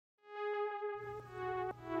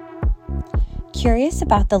Curious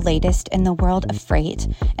about the latest in the world of freight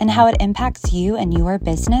and how it impacts you and your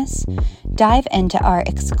business? Dive into our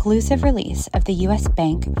exclusive release of the U.S.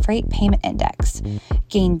 Bank Freight Payment Index.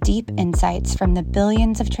 Gain deep insights from the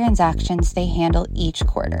billions of transactions they handle each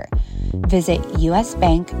quarter. Visit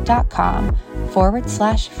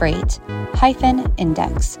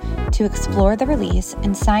usbank.com/freight-index to explore the release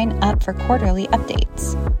and sign up for quarterly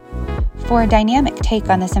updates. For a dynamic take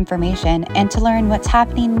on this information and to learn what's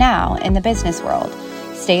happening now in the business world,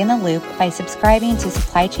 stay in the loop by subscribing to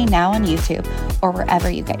Supply Chain Now on YouTube or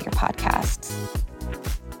wherever you get your podcasts.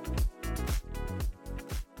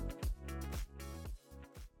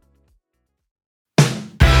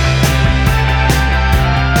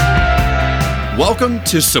 Welcome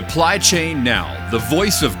to Supply Chain Now, the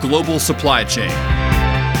voice of global supply chain.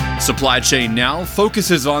 Supply Chain Now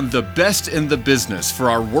focuses on the best in the business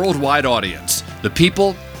for our worldwide audience, the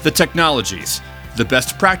people, the technologies, the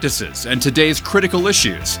best practices, and today's critical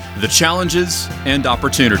issues, the challenges and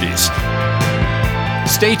opportunities.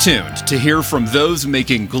 Stay tuned to hear from those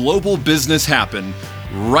making global business happen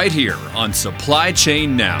right here on Supply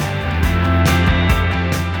Chain Now.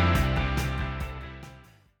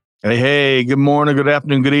 Hey, good morning, good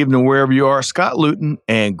afternoon, good evening, wherever you are. Scott Luton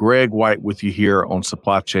and Greg White with you here on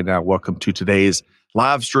Supply Chain Now. Welcome to today's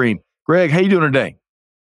live stream. Greg, how you doing today?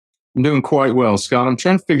 I'm doing quite well, Scott. I'm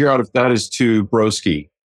trying to figure out if that is too broski.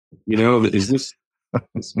 You know, is this?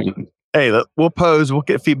 Hey, we'll pose. We'll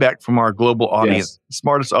get feedback from our global audience,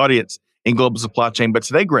 smartest audience in global supply chain. But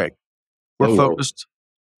today, Greg, we're focused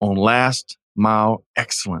on last mile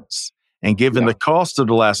excellence. And given the cost of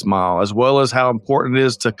the last mile, as well as how important it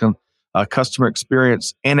is to customer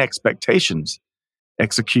experience and expectations,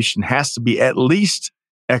 execution has to be at least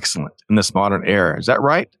excellent in this modern era. Is that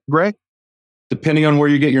right, Greg? Depending on where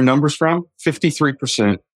you get your numbers from,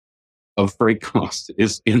 53% of freight cost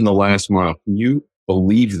is in the last mile. Can you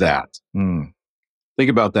believe that?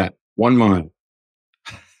 Think about that. 1 mile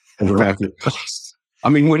over half your cost. I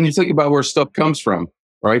mean, when you think about where stuff comes from,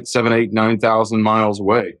 right? 7, 8, 9,000 miles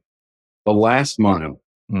away. The last mile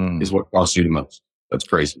is what costs you the most. That's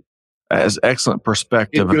crazy. That is excellent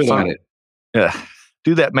perspective. Get good at it. Yeah,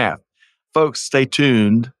 do that math. Folks, stay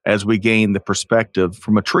tuned as we gain the perspective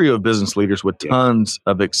from a trio of business leaders with tons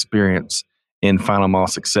of experience in final mile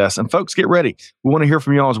success. And folks, get ready. We want to hear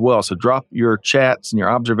from you all as well. So drop your chats and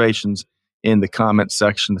your observations in the comments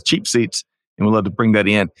section, the cheap seats, and we'd love to bring that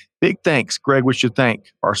in. Big thanks, Greg. We should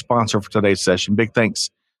thank our sponsor for today's session. Big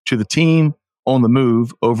thanks to the team on the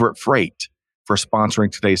move over at Freight for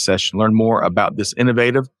sponsoring today's session. Learn more about this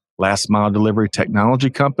innovative last mile delivery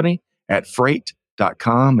technology company at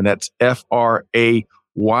freight.com, and that's FRAYT.com.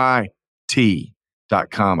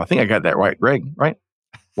 I think I got that right, Greg, right?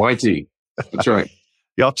 YT. That's right.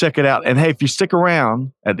 Y'all check it out. And hey, if you stick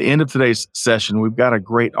around at the end of today's session, we've got a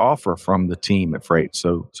great offer from the team at Freight.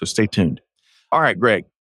 So stay tuned. All right, Greg,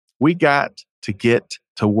 we got to get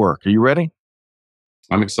to work. Are you ready?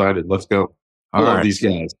 I'm excited. Let's go. I love these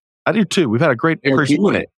guys. I do too. We've had a great... They're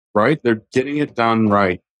doing it, right? They're getting it done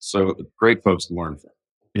right. So great folks to learn from.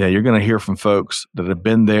 Yeah, you're going to hear from folks that have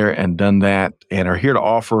been there and done that and are here to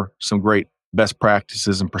offer some great best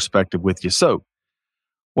practices and perspective with you. So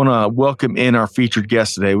want to welcome in our featured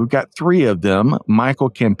guests today. We've got 3 of them. Michael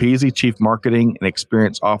Campisi, Chief Marketing and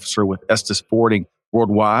Experience Officer with Estes Forwarding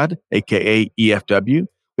Worldwide, a.k.a. EFW.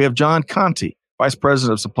 We have John Conti, Vice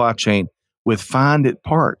President of Supply Chain with Find It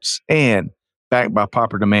Parts, and backed by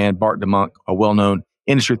popular demand, Bart DeMunk, a well-known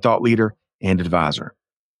industry thought leader and advisor.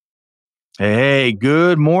 Hey,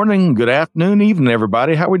 good morning, good afternoon, evening,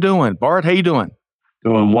 everybody. How we doing? Bart, how you doing?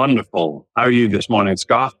 Doing wonderful. How are you this morning,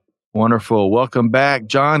 Scott? Wonderful. Welcome back.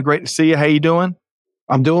 John, great to see you. How you doing?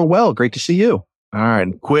 I'm doing well. Great to see you. All right.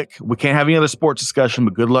 Quick, we can't have any other sports discussion,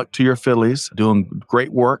 but good luck to your Phillies. Doing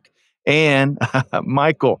great work. And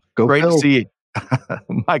Michael, great to see you.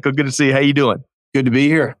 Michael, good to see you. How you doing? Good to be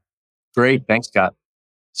here. Great. Thanks, Scott.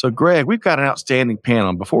 So, Greg, we've got an outstanding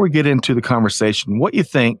panel. Before we get into the conversation, what you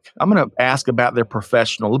think? I'm going to ask about a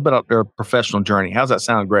little bit about their professional journey. How's that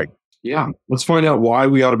sound, Greg? Yeah. Let's find out why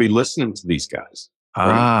we ought to be listening to these guys.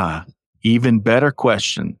 Right? Even better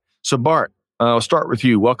question. So, Bart, I'll start with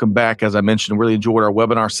you. Welcome back. As I mentioned, really enjoyed our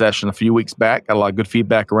webinar session a few weeks back. Got a lot of good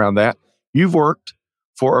feedback around that. You've worked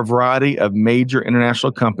for a variety of major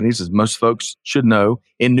international companies, as most folks should know,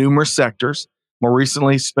 in numerous sectors. More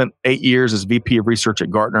recently, spent 8 years as VP of Research at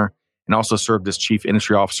Gartner and also served as Chief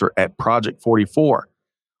Industry Officer at Project 44.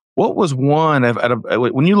 What was one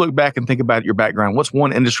when you look back and think about your background, what's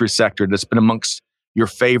one industry sector that's been amongst your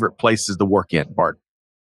favorite places to work in, Bart?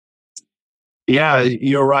 Yeah,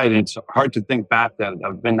 you're right. It's hard to think back that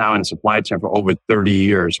I've been now in supply chain for over 30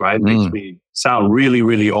 years, right? It makes me sound really,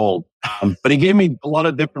 really old. But it gave me a lot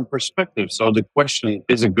of different perspectives. So the question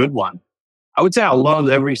is a good one. I would say I love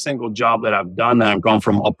every single job that I've done. I've gone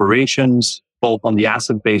from operations, both on the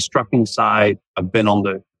asset-based trucking side. I've been on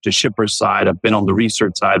the shipper side. I've been on the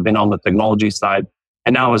research side. I've been on the technology side.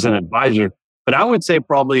 And now as an advisor. But I would say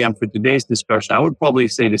probably, and for today's discussion, I would probably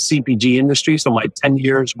say the CPG industry. So my 10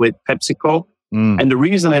 years with PepsiCo. And the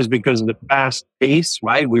reason is because of the fast pace,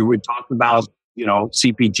 right? We were talking about,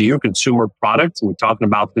 CPG or consumer products. And we're talking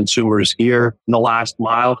about consumers here in the last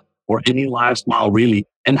mile or any last mile really,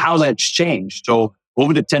 and how that's changed. So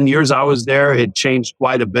over the 10 years I was there, it changed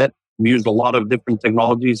quite a bit. We used a lot of different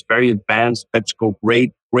technologies, very advanced. PepsiCo,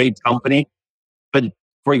 great company. But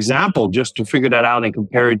for example, just to figure that out and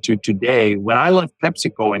compare it to today, when I left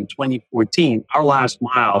PepsiCo in 2014, our last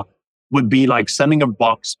mile would be like sending a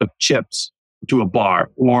box of chips to a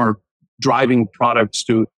bar or driving products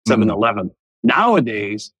to 7-Eleven.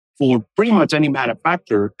 Nowadays, for pretty much any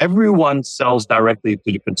manufacturer, everyone sells directly to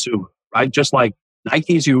the consumer, right? Just like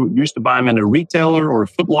Nikes, you used to buy them in a retailer or a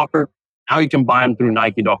Foot Locker. Now you can buy them through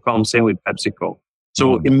Nike.com, same with PepsiCo.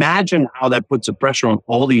 So imagine how that puts a pressure on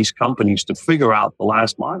all these companies to figure out the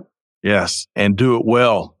last mile. Yes, and do it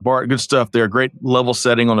well. Bart, good stuff there. Great level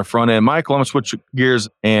setting on the front end. Michael, I'm going to switch gears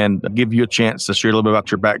and give you a chance to share a little bit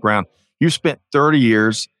about your background. You spent 30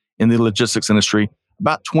 years in the logistics industry,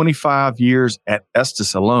 about 25 years at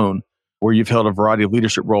Estes alone, where you've held a variety of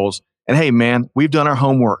leadership roles. And hey, man, we've done our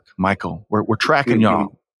homework, Michael. We're tracking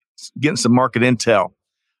y'all, getting some market intel.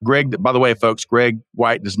 Greg, by the way, folks, Greg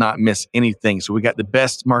White does not miss anything. So we got the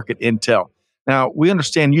best market intel. Now, we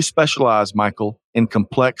understand you specialize, Michael, in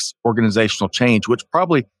complex organizational change, which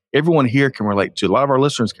probably everyone here can relate to. A lot of our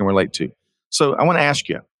listeners can relate to. So I want to ask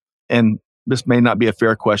you, and this may not be a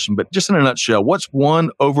fair question, but just in a nutshell, what's one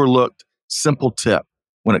overlooked simple tip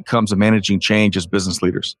when it comes to managing change as business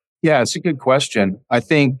leaders? Yeah, it's a good question. I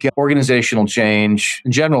think organizational change,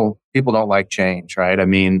 in general, people don't like change, right? I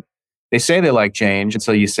mean, they say they like change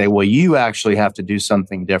until you say, well, you actually have to do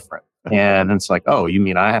something different. And it's like, oh, you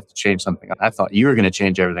mean I have to change something? I thought you were going to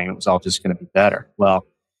change everything. It was all just going to be better. Well,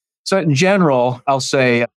 so in general, I'll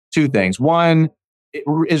say two things. One, it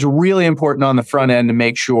is really important on the front end to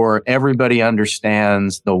make sure everybody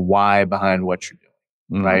understands the why behind what you're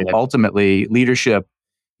doing, right? Ultimately, leadership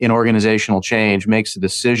in organizational change makes a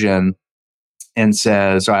decision and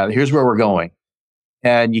says, all right, here's where we're going.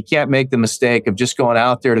 And you can't make the mistake of just going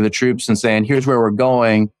out there to the troops and saying, here's where we're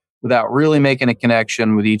going, without really making a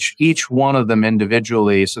connection with each one of them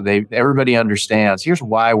individually. So everybody understands, here's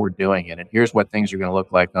why we're doing it. And here's what things are going to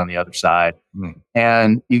look like on the other side.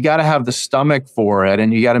 And you got to have the stomach for it.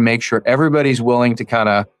 And you got to make sure everybody's willing to kind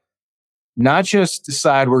of not just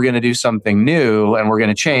decide we're going to do something new and we're going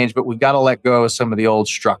to change, but we've got to let go of some of the old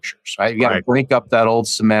structures, right? You got to break up that old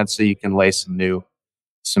cement so you can lay some new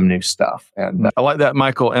stuff. And I like that,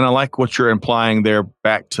 Michael. And I like what you're implying there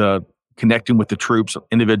back to connecting with the troops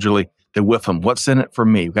individually, the with them. What's in it for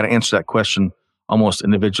me? We've got to answer that question almost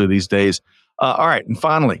individually these days. All right. And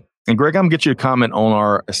finally, and Greg, I'm going to get you to comment on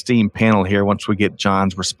our esteemed panel here once we get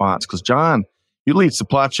John's response. Because John, you lead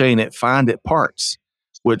supply chain at Find It Parts,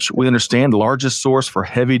 which we understand the largest source for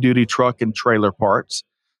heavy duty truck and trailer parts.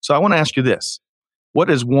 So I want to ask you this.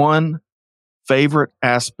 What is one favorite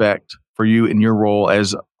aspect for you in your role,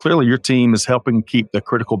 as clearly your team is helping keep the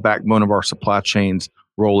critical backbone of our supply chains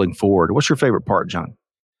rolling forward? What's your favorite part, John?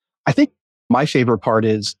 I think my favorite part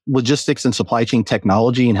is logistics and supply chain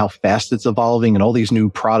technology and how fast it's evolving, and all these new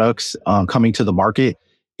products coming to the market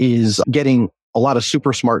is getting a lot of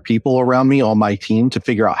super smart people around me on my team to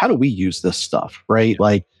figure out, how do we use this stuff, right?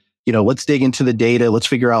 Like, let's dig into the data. Let's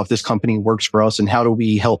figure out if this company works for us, and how do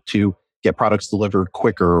we help to get products delivered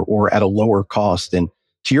quicker or at a lower cost. And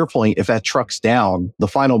to your point, if that truck's down, the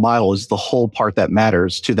final mile is the whole part that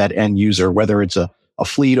matters to that end user, whether it's a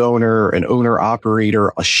fleet owner, an owner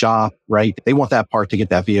operator, a shop, right? They want that part to get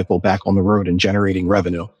that vehicle back on the road and generating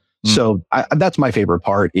revenue. So that's my favorite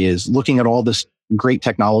part, is looking at all this great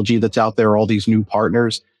technology that's out there, all these new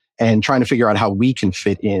partners, and trying to figure out how we can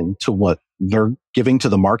fit into what they're giving to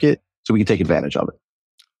the market so we can take advantage of it.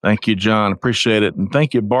 Thank you, John. Appreciate it. And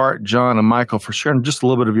thank you, Bart, John, and Michael, for sharing just a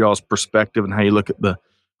little bit of y'all's perspective and how you look at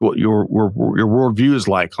what your worldview is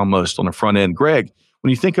like almost on the front end. Greg, when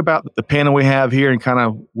you think about the panel we have here and kind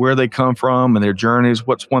of where they come from and their journeys,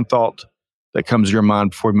 what's one thought that comes to your mind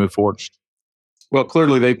before we move forward? Well,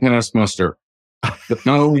 clearly they passed muster.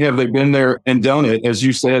 Not only have they been there and done it, as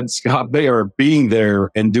you said, Scott, they are being there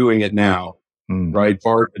and doing it now, right?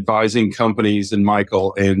 Bart advising companies, and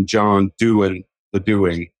Michael and John doing the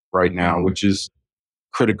doing. right now, which is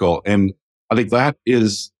critical. And I think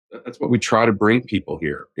that's what we try to bring people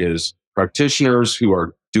here is practitioners who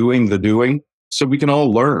are doing the doing so we can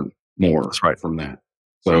all learn more from that.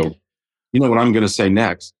 So you know what I'm going to say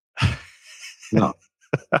next. No.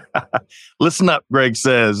 Listen up, Greg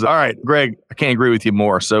says. All right, Greg, I can't agree with you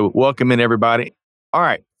more. So welcome in, everybody. All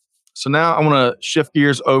right. So now I want to shift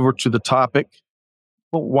gears over to the topic.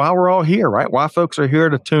 Well, why we're all here, right? Why folks are here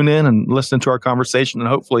to tune in and listen to our conversation and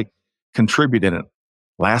hopefully contribute in it.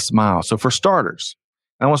 Last mile. So for starters,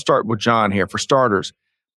 I want to start with John here. For starters,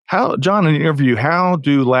 John, in your view, how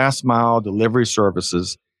do last mile delivery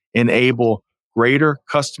services enable greater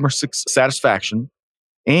customer satisfaction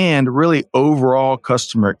and really overall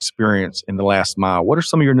customer experience in the last mile? What are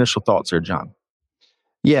some of your initial thoughts there, John?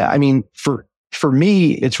 Yeah, I mean, for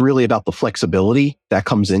me, it's really about the flexibility that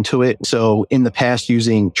comes into it. So in the past,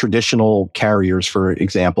 using traditional carriers, for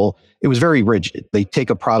example, it was very rigid. They take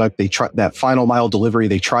a product, they try that final mile delivery,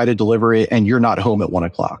 they try to deliver it, and you're not home at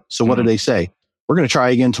 1:00. So what do they say? We're going to try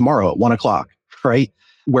again tomorrow at 1:00, right?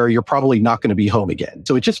 Where you're probably not going to be home again.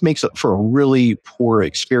 So it just makes it for a really poor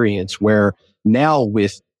experience, where now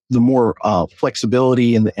with the more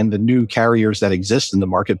flexibility and the new carriers that exist in the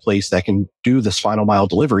marketplace that can do this final mile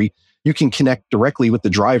delivery, you can connect directly with the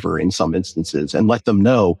driver in some instances and let them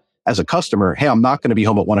know as a customer, hey, I'm not going to be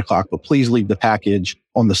home at 1:00, but please leave the package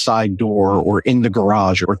on the side door or in the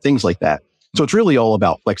garage or things like that. So it's really all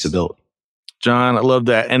about flexibility. John, I love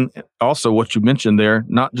that. And also what you mentioned there,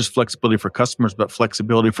 not just flexibility for customers, but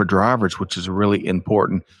flexibility for drivers, which is really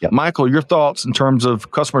important. Yep. Michael, your thoughts in terms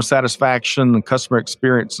of customer satisfaction and customer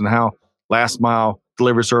experience and how last mile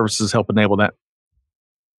delivery services help enable that?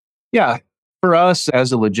 Yeah. For us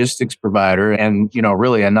as a logistics provider and,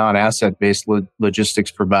 really a non-asset-based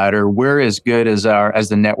logistics provider, we're as good as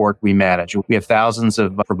the network we manage. We have thousands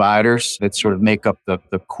of providers that sort of make up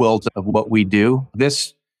the quilt of what we do.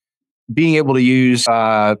 Being able to use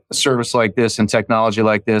a service like this and technology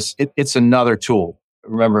like this, it's another tool.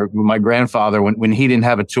 Remember, my grandfather, when he didn't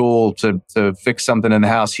have a tool to fix something in the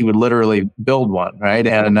house, he would literally build one, right?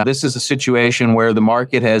 And this is a situation where the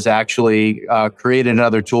market has actually created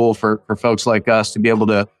another tool for folks like us to be able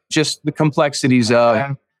to just the complexities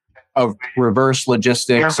of reverse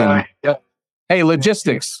logistics. And hey,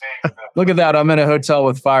 logistics, look at that. I'm in a hotel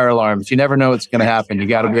with fire alarms. You never know what's going to happen. You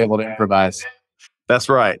got to be able to improvise. That's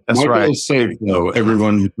right. That's Michael right. Is safe, though.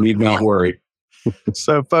 Everyone need not worry.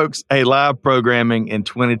 So, folks, live programming in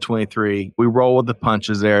 2023. We roll with the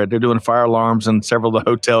punches there. They're doing fire alarms in several of the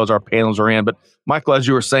hotels our panels are in. But, Michael, as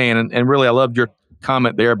you were saying, and really I loved your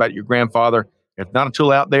comment there about your grandfather. If not a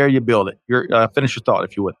tool out there, you build it. Finish your thought,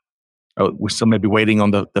 if you would. Oh, we still may be waiting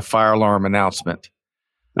on the fire alarm announcement.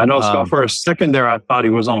 I know, Scott, for a second there, I thought he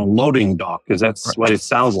was on a loading dock because that's what it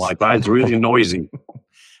sounds like, right? It's really noisy.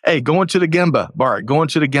 Hey, going to the Gemba, Bart,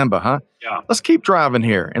 huh? Yeah. Let's keep driving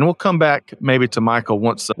here, and we'll come back maybe to Michael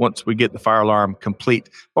once we get the fire alarm complete.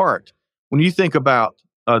 Bart, when you think about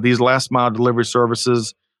these last mile delivery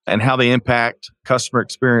services and how they impact customer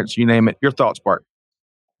experience, you name it, your thoughts, Bart?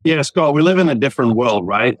 Yeah, Scott, we live in a different world,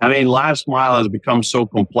 right? I mean, last mile has become so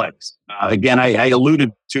complex. Again, I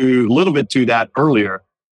alluded to a little bit to that earlier.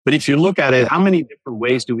 But if you look at it, how many different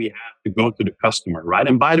ways do we have to go to the customer, right?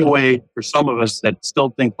 And by the way, for some of us that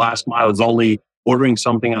still think last mile is only ordering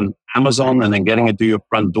something on Amazon and then getting it to your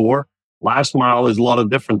front door, last mile is a lot of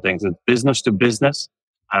different things. It's business to business,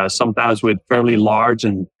 sometimes with fairly large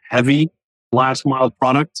and heavy last mile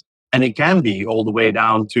products. And it can be all the way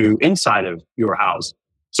down to inside of your house.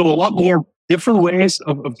 So a lot more different ways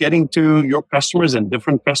of getting to your customers and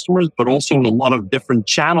different customers, but also a lot of different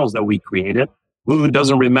channels that we created. Who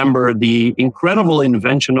doesn't remember the incredible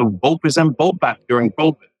invention of BOPIS and BOPAC during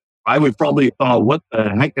COVID, right? We probably thought, what the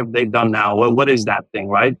heck have they done now? Well, what is that thing,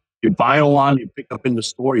 right? You buy online, you pick up in the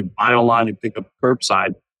store, you buy online, you pick up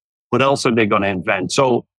curbside. What else are they going to invent?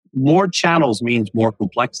 So more channels means more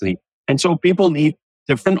complexity. And so people need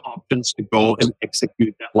different options to go and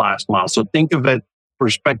execute that last mile. So think of it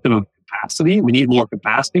perspective of capacity. We need more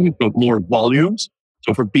capacity, we've got more volumes.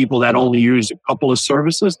 So for people that only use a couple of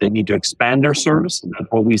services, they need to expand their service. And that's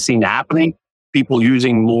what we've seen happening. People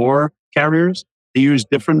using more carriers, they use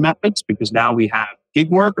different methods because now we have gig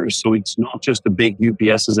workers. So it's not just the big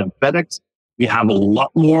UPSs and FedEx. We have a lot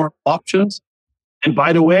more options. And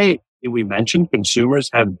by the way, we mentioned consumers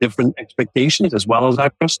have different expectations as well as our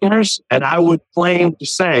customers. And I would claim to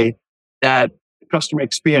say that the customer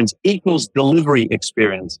experience equals delivery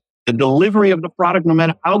experience. The delivery of the product, no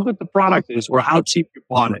matter how good the product is or how cheap you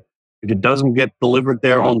bought it, if it doesn't get delivered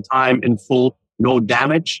there on time in full, no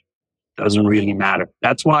damage, doesn't really matter.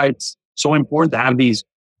 That's why it's so important to have these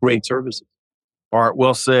great services. Bart,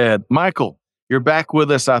 well said. Michael, you're back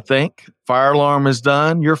with us, I think. Fire alarm is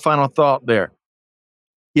done. Your final thought there.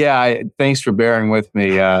 Yeah, thanks for bearing with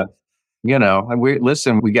me. We got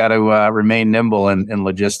to remain nimble in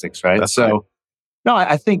logistics, right? That's right. No,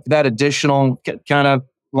 I think that additional kind of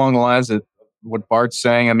along the lines of what Bart's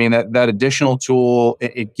saying. I mean, that additional tool,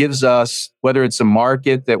 it gives us, whether it's a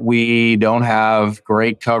market that we don't have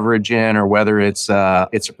great coverage in, or whether it's a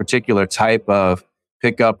particular type of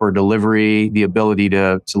pickup or delivery, the ability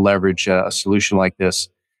to leverage a solution like this.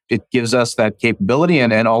 It gives us that capability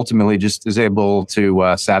and ultimately just is able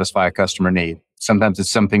to satisfy a customer need. Sometimes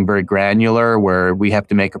it's something very granular where we have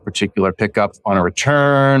to make a particular pickup on a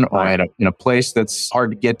return or in a place that's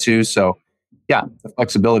hard to get to. So yeah, the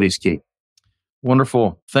flexibility is key.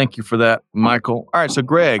 Wonderful. Thank you for that, Michael. All right. So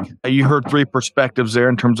Greg, you heard three perspectives there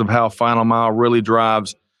in terms of how Final Mile really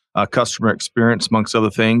drives customer experience, amongst other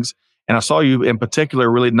things. And I saw you in particular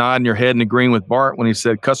really nodding your head and agreeing with Bart when he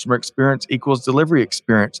said customer experience equals delivery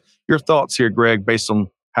experience. Your thoughts here, Greg, based on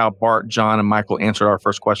how Bart, John, and Michael answered our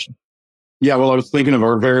first question. Yeah, well, I was thinking of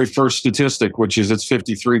our very first statistic, which is it's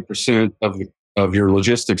 53% of your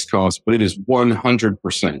logistics costs, but it is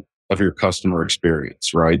 100% of your customer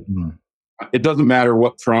experience, right? Mm. It doesn't matter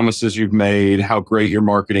what promises you've made, how great your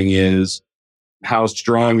marketing is, how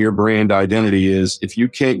strong your brand identity is. If you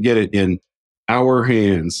can't get it in our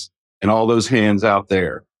hands and all those hands out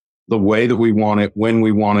there, the way that we want it, when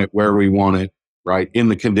we want it, where we want it, right, in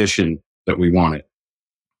the condition that we want it.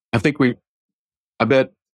 I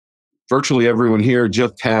bet virtually everyone here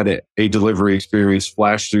just had a delivery experience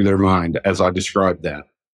flash through their mind as I described that,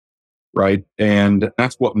 right? And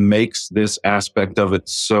that's what makes this aspect of it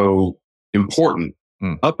so important.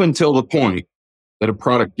 Up until the point that a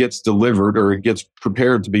product gets delivered or it gets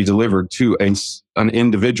prepared to be delivered to an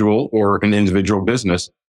individual or an individual business,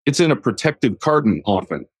 it's in a protective carton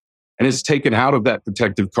often. And it's taken out of that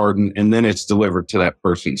protective carton and then it's delivered to that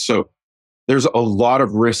person. So there's a lot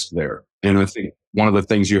of risk there. And I think one of the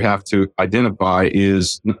things you have to identify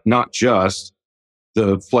is not just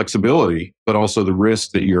the flexibility, but also the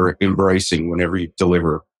risk that you're embracing whenever you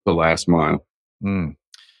deliver the last mile.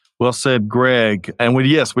 Well said, Greg. And we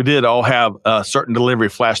did all have a certain delivery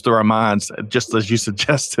flash through our minds, just as you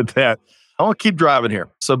suggested that. I want to keep driving here.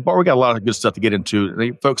 So, Bart, we got a lot of good stuff to get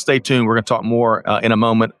into. Folks, stay tuned. We're going to talk more in a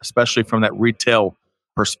moment, especially from that retail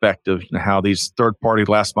perspective, how these third-party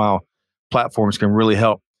last mile platforms can really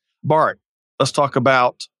help. Bart, let's talk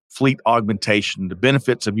about fleet augmentation, the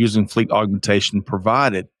benefits of using fleet augmentation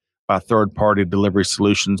provided by third-party delivery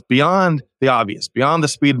solutions beyond the obvious, beyond the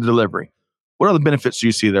speed of delivery. What are the benefits do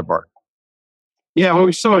you see there, Bart? Yeah, what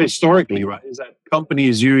we saw historically, right, is that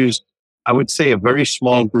companies use, I would say, a very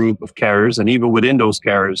small group of carriers, and even within those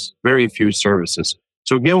carriers, very few services.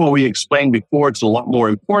 So again, what we explained before, it's a lot more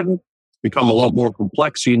important, become a lot more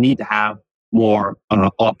complex, so you need to have more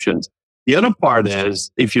options. The other part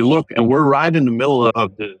is, if you look, and we're right in the middle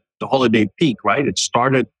of the holiday peak, right? It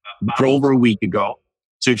started about over a week ago.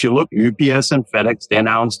 So if you look, UPS and FedEx, they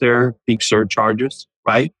announced their peak surcharges,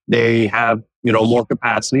 right? They have, more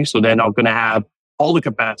capacity. So they're not going to have all the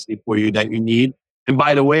capacity for you that you need. And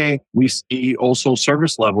by the way, we see also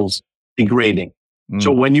service levels degrading.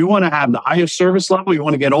 So when you want to have the highest service level, you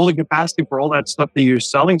want to get all the capacity for all that stuff that you're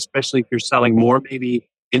selling, especially if you're selling more maybe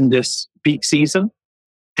in this peak season.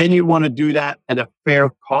 And you want to do that at a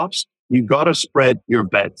fair cost, you got to spread your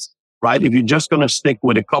bets, right? If you're just going to stick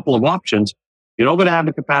with a couple of options, you're not going to have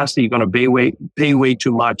the capacity, you're going to pay way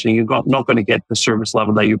too much, and you're not going to get the service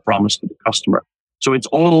level that you promised to the customer. So it's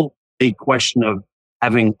all a question of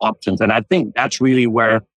having options. And I think that's really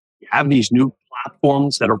where you have these new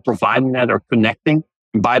platforms that are providing that, are connecting.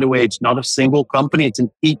 And by the way, it's not a single company, it's an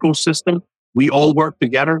ecosystem. We all work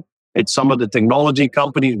together. It's some of the technology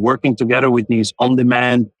companies working together with these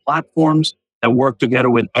on-demand platforms that work together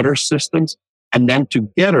with other systems. And then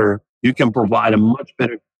together, you can provide a much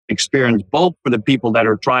better experience, both for the people that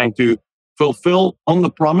are trying to fulfill on the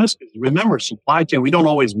promise. Remember, supply chain, we don't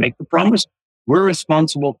always make the promise. We're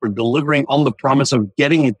responsible for delivering on the promise of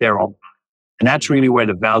getting it there on time. And that's really where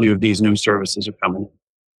the value of these new services are coming in.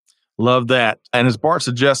 Love that. And as Bart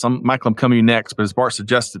suggests, Michael, I'm coming to you next, but as Bart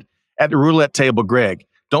suggested, at the roulette table, Greg,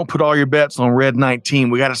 don't put all your bets on red 19.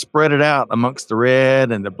 We got to spread it out amongst the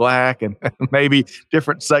red and the black and maybe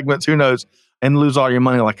different segments, who knows, and lose all your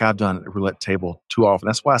money like I've done at the roulette table too often.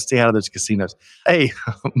 That's why I stay out of those casinos. Hey,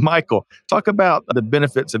 Michael, talk about the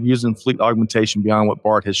benefits of using fleet augmentation beyond what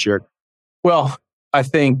Bart has shared. Well, I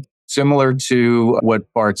think similar to what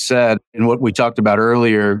Bart said and what we talked about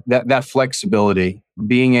earlier, that flexibility,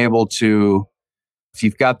 being able to, if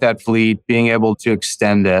you've got that fleet, being able to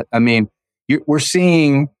extend it. I mean, we're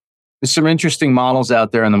seeing There's some interesting models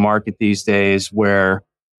out there in the market these days where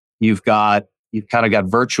you've kind of got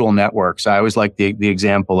virtual networks. I always like the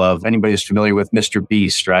example of anybody who's familiar with Mr.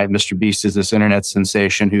 Beast, right? Mr. Beast is this internet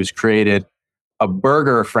sensation who's created a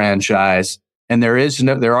burger franchise, and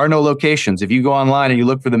there are no locations. If you go online and you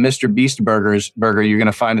look for the Mr. Beast burger, you're going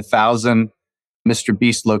to find 1,000 Mr.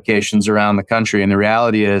 Beast locations around the country. And the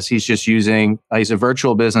reality is he's a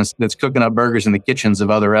virtual business that's cooking up burgers in the kitchens of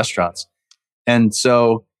other restaurants. And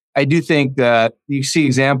so I do think that you see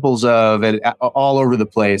examples of it all over the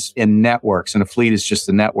place in networks, and a fleet is just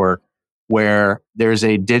a network where there's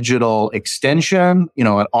a digital extension,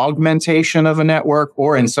 an augmentation of a network,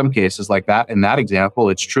 or in some cases like that, in that example,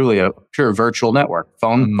 it's truly a pure virtual network.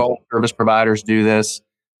 Phone service providers do this.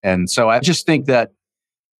 And so I just think that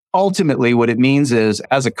ultimately what it means is,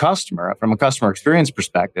 as a customer, from a customer experience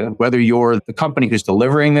perspective, whether you're the company who's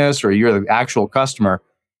delivering this or you're the actual customer,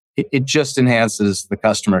 it just enhances the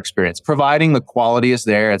customer experience. Providing the quality is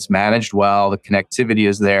there, it's managed well, the connectivity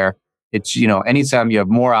is there. It's, anytime you have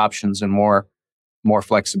more options and more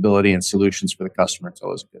flexibility and solutions for the customer, it's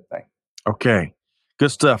always a good thing. Okay.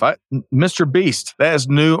 Good stuff. Mr. Beast, that is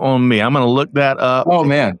new on me. I'm going to look that up. Oh,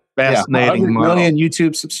 man. Fascinating. 100 million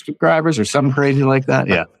YouTube subscribers or something crazy like that.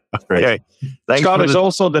 Yeah. That's great. Okay. Scott is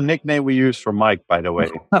also the nickname we use for Mike, by the way.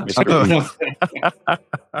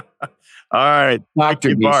 All right.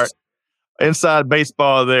 Dr. Bart. Inside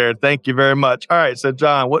baseball there. Thank you very much. All right. So,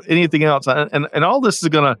 John, anything else? And all this is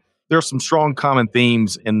there's some strong common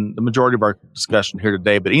themes in the majority of our discussion here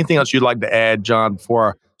today, but anything else you'd like to add, John,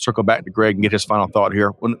 before I circle back to Greg and get his final thought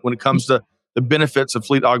here when it comes to the benefits of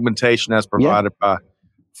fleet augmentation as provided by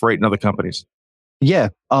freight and other companies? Yeah,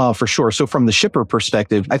 for sure. So from the shipper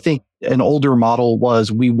perspective, I think an older model was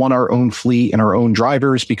we want our own fleet and our own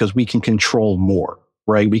drivers because we can control more,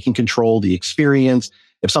 right? We can control the experience.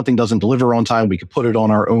 If something doesn't deliver on time, we could put it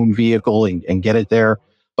on our own vehicle and get it there.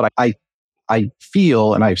 But I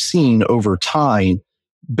feel, and I've seen over time,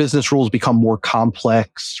 business rules become more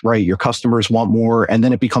complex, right? Your customers want more, and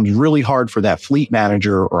then it becomes really hard for that fleet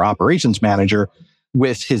manager or operations manager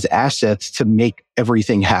with his assets to make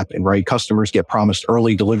everything happen, right? Customers get promised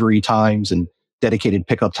early delivery times and dedicated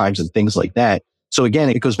pickup times and things like that. So again,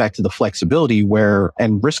 it goes back to the flexibility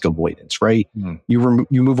and risk avoidance, right? You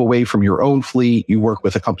move away from your own fleet, you work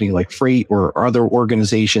with a company like Freight or other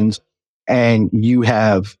organizations, and you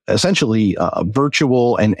have essentially a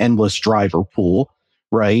virtual and endless driver pool,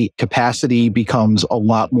 right? Capacity becomes a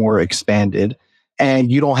lot more expanded.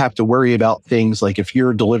 And you don't have to worry about things like if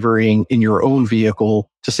you're delivering in your own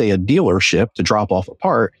vehicle to, say, a dealership to drop off a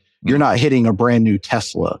part, you're not hitting a brand new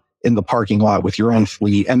Tesla in the parking lot with your own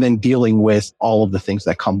fleet and then dealing with all of the things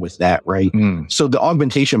that come with that, right? So the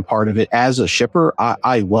augmentation part of it as a shipper,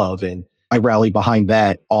 I love, and I rally behind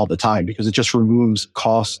that all the time because it just removes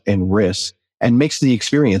costs and risks and makes the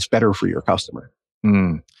experience better for your customer.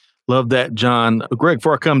 Love that, John. Greg,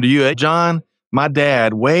 before I come to you, John, my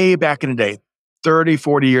dad, way back in the day, 30,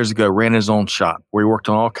 40 years ago, ran his own shop where he worked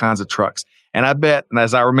on all kinds of trucks. And I bet, and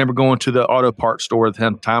as I remember going to the auto parts store with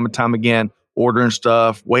him time and time again, ordering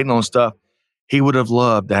stuff, waiting on stuff, he would have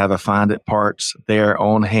loved to have a Find It parts there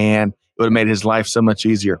on hand. It would have made his life so much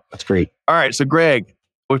easier. That's great. All right. So, Greg,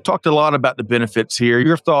 we've talked a lot about the benefits here.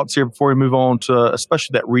 Your thoughts here before we move on to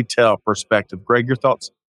especially that retail perspective. Greg, your thoughts?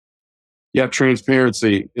 Yeah,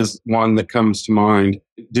 transparency is one that comes to mind.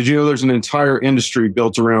 Did you know there's an entire industry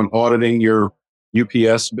built around auditing your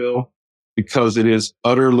UPS bill because it is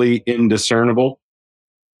utterly indiscernible?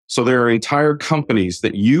 So there are entire companies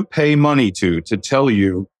that you pay money to tell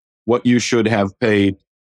you what you should have paid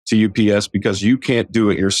to UPS because you can't do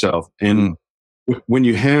it yourself. And when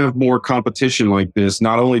you have more competition like this,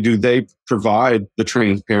 not only do they provide the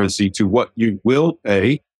transparency to what you will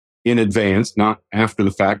pay in advance, not after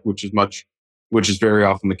the fact, which is very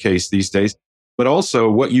often the case these days, but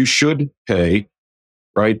also what you should pay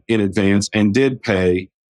right in advance and did pay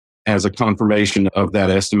as a confirmation of that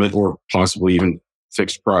estimate or possibly even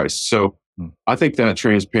fixed price. So I think that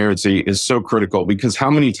transparency is so critical because how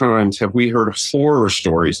many times have we heard horror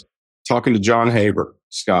stories talking to John Haber,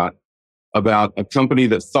 Scott, about a company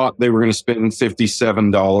that thought they were going to spend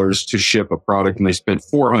 $57 to ship a product and they spent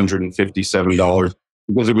 $457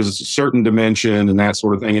 because it was a certain dimension and that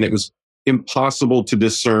sort of thing. And it was impossible to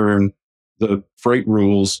discern the freight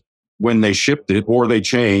rules when they shipped it or they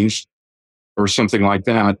changed or something like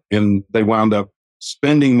that. And they wound up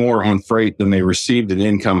spending more on freight than they received in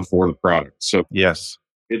income for the product. So yes,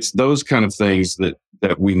 it's those kind of things that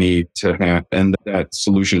we need to have and that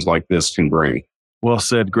solutions like this can bring. Well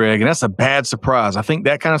said, Greg. And that's a bad surprise. I think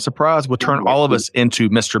that kind of surprise will turn all of us into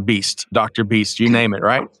Mr. Beast, Dr. Beast, you name it,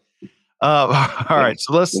 right? All right.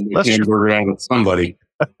 So let's hamburger out of somebody.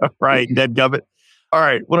 Right, dadgummit. All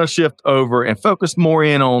right, want to shift over and focus more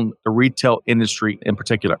in on the retail industry in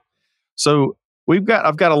particular. So I've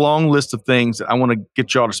got a long list of things that I want to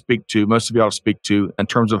get y'all to speak to, most of y'all to speak to, in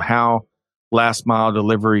terms of how last mile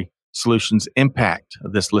delivery solutions impact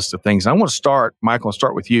this list of things. I want to start, Michael, I'll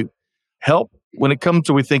start with you. Help when it comes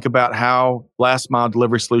to we think about how last mile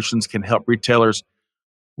delivery solutions can help retailers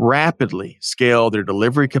rapidly scale their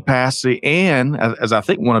delivery capacity and, as I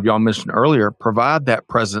think one of y'all mentioned earlier, provide that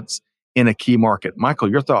presence in a key market. Michael,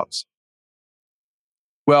 your thoughts?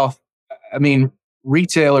 Well, I mean,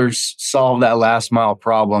 retailers solve that last mile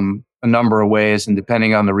problem a number of ways, and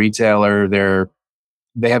depending on the retailer,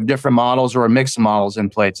 they have different models or a mix of models in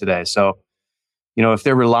play today. So, if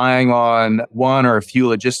they're relying on one or a few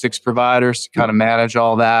logistics providers to kind of manage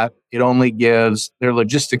all that, it only gives their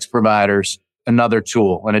logistics providers another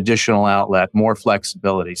tool, an additional outlet, more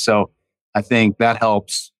flexibility. So I think that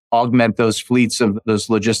helps augment those fleets of those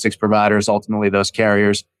logistics providers, ultimately those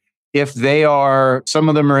carriers. If some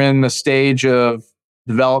of them are in the stage of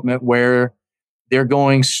development where they're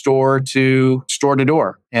going store to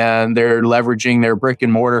door and they're leveraging their brick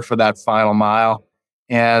and mortar for that final mile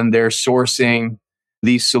and they're sourcing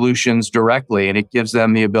these solutions directly. And it gives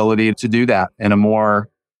them the ability to do that in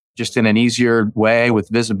an easier way with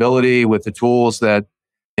visibility, with the tools that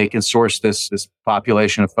they can source this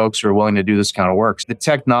population of folks who are willing to do this kind of work. The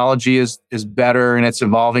technology is better and it's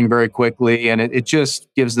evolving very quickly. And it just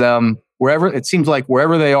gives them wherever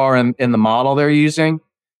they are in the model they're using,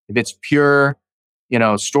 if it's pure,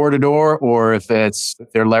 store to door, or if they're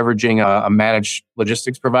leveraging a managed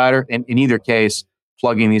logistics provider, in either case,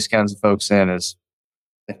 plugging these kinds of folks in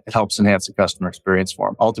it helps enhance the customer experience for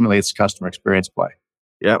them. Ultimately, it's a customer experience play.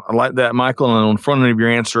 Yeah, I like that, Michael. And on the front end of your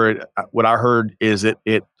answer, what I heard is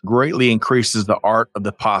it greatly increases the art of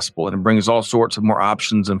the possible and it brings all sorts of more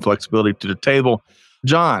options and flexibility to the table.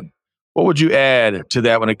 John, what would you add to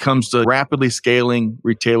that when it comes to rapidly scaling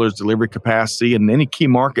retailers' delivery capacity and any key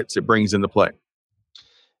markets it brings into play?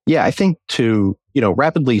 Yeah, I think to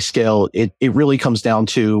rapidly scale, it really comes down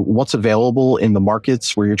to what's available in the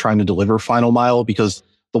markets where you're trying to deliver final mile, because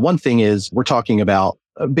the one thing is we're talking about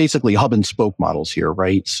basically hub and spoke models here,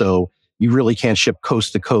 right? So you really can't ship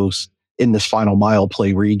coast to coast in this final mile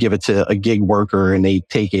play where you give it to a gig worker and they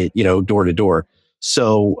take it, door to door.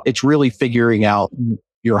 So it's really figuring out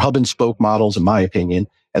your hub and spoke models, in my opinion,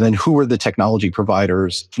 and then who are the technology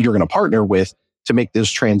providers you're going to partner with to make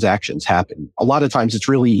those transactions happen. A lot of times it's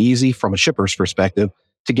really easy from a shipper's perspective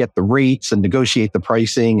to get the rates and negotiate the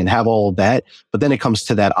pricing and have all of that. But then it comes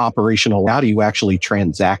to that operational, how do you actually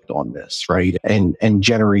transact on this, right? And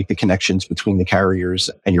generate the connections between the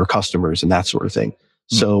carriers and your customers and that sort of thing.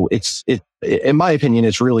 Mm-hmm. So in my opinion,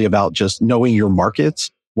 it's really about just knowing your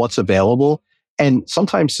markets, what's available. And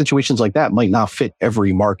sometimes situations like that might not fit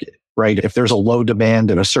every market, right? If there's a low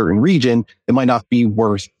demand in a certain region, it might not be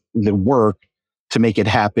worth the work to make it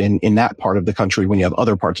happen in that part of the country when you have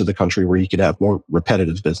other parts of the country where you could have more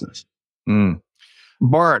repetitive business.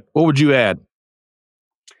 Bart, what would you add?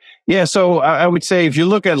 Yeah, so I would say if you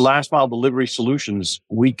look at last mile delivery solutions,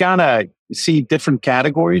 we kind of see different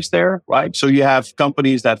categories there, right? So you have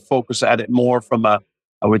companies that focus at it more from a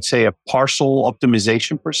parcel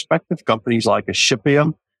optimization perspective. Companies like a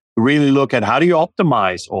Shipium really look at how do you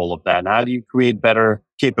optimize all of that and how do you create better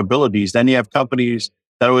capabilities. Then you have companies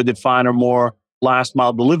that would define a more last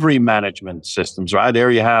mile delivery management systems, right? There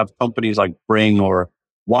you have companies like Bring or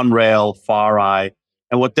OneRail, FarEye.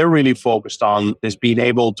 And what they're really focused on is being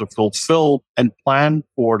able to fulfill and plan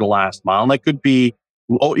for the last mile. And that could be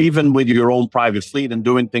even with your own private fleet and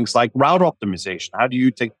doing things like route optimization. How do you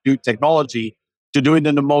do technology to do it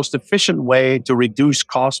in the most efficient way to reduce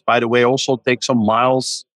costs? By the way, also take some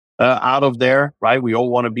miles out of there, right? We all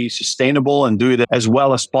want to be sustainable and do it as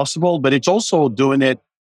well as possible, but it's also doing it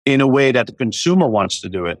in a way that the consumer wants to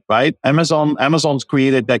do it, right? Amazon's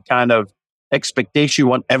created that kind of expectation. You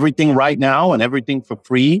want everything right now and everything for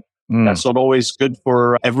free. That's not always good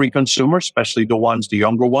for every consumer, especially the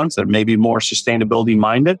younger ones that may be more sustainability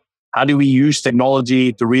minded. How do we use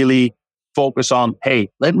technology to really focus on, hey,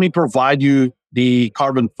 let me provide you the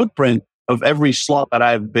carbon footprint of every slot that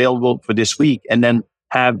I have available for this week, and then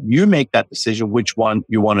have you make that decision which one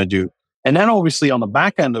you want to do. And then obviously on the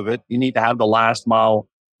back end of it, you need to have the last mile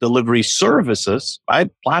delivery services, right?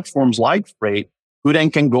 Platforms like Freight, who then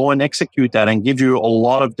can go and execute that and give you a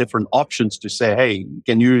lot of different options to say, hey, you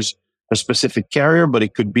can use a specific carrier, but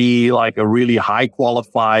it could be like a really high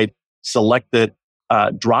qualified, selected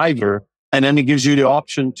driver. And then it gives you the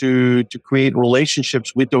option to create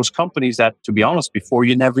relationships with those companies that, to be honest, before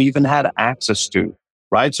you never even had access to,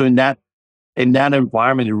 right? So in that in that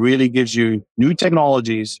environment, it really gives you new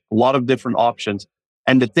technologies, a lot of different options.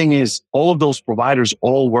 And the thing is, all of those providers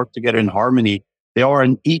all work together in harmony. They are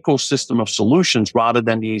an ecosystem of solutions rather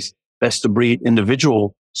than these best of breed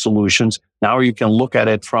individual solutions. Now you can look at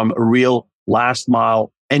it from a real last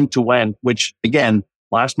mile end to end, which again,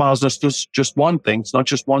 last mile is just one thing. It's not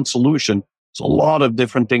just one solution. It's a lot of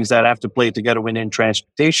different things that have to play together within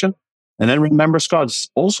transportation. And then remember, Scott, it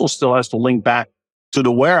also still has to link back to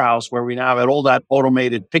the warehouse where we now have all that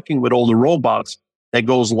automated picking with all the robots that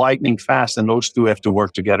goes lightning fast. And those two have to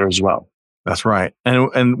work together as well. That's right.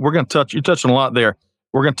 And we're going to you touched on a lot there.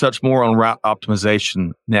 We're going to touch more on route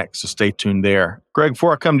optimization next, so stay tuned there. Greg,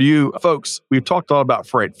 before I come to you, folks, we've talked a lot about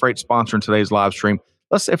freight sponsoring today's live stream.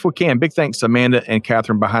 Let's, if we can, big thanks to Amanda and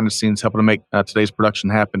Catherine behind the scenes helping to make today's production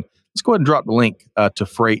happen. Let's go ahead and drop the link to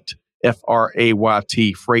Frayt,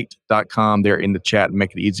 F-R-A-Y-T, Frayt.com there in the chat and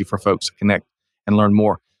make it easy for folks to connect and learn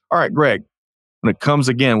more. All right, Greg, when it comes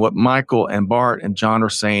again, what Michael and Bart and John are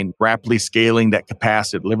saying, rapidly scaling that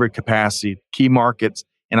capacity, delivery capacity, key markets,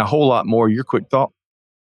 and a whole lot more, your quick thought?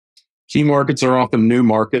 Key markets are often new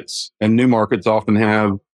markets, and new markets often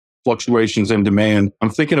have fluctuations in demand. I'm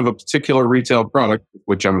thinking of a particular retail product,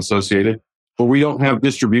 which I'm associated, but we don't have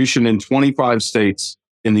distribution in 25 states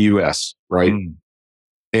in the US, right?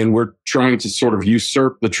 And we're trying to sort of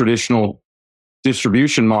usurp the traditional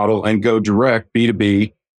distribution model and go direct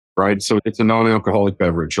B2B, right? So it's a non-alcoholic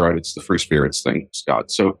beverage, right? It's the free spirits thing,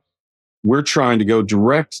 Scott. So we're trying to go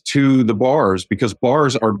direct to the bars because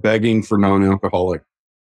bars are begging for non-alcoholic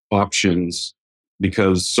options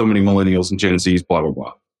because so many millennials and Gen Zs, blah, blah,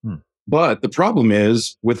 blah. But the problem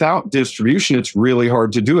is without distribution, it's really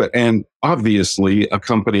hard to do it. And obviously a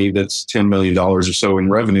company that's $10 million or so in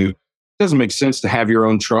revenue, it doesn't make sense to have your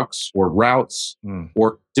own trucks or routes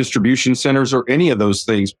or distribution centers or any of those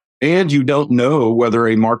things. And you don't know whether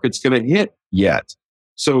a market's going to hit yet.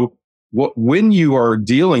 So when you are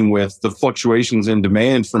dealing with the fluctuations in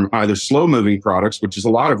demand from either slow moving products, which is a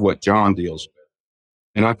lot of what John deals with.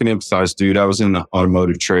 And I can emphasize, dude, I was in the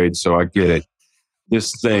automotive trade, so I get it.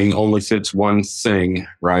 This thing only fits one thing,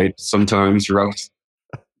 right? Sometimes, right?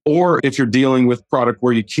 Or if you're dealing with product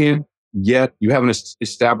where you can't yet, you haven't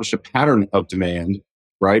established a pattern of demand,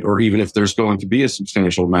 right? Or even if there's going to be a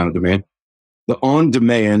substantial amount of demand, the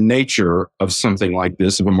on-demand nature of something like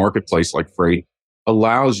this, of a marketplace like freight,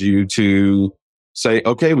 allows you to say,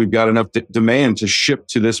 okay, we've got enough demand to ship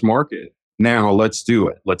to this market. Now let's do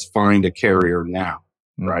it. Let's find a carrier now,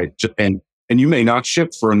 right? And you may not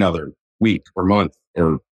ship for another week or month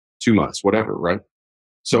or 2 months, whatever, right?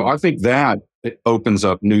 So I think that it opens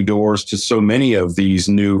up new doors to so many of these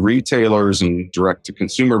new retailers and direct to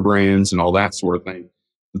consumer brands and all that sort of thing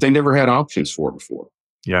that they never had options for before.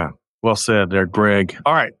 Yeah. Well said there, Greg.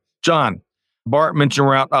 All right, John, Bart mentioned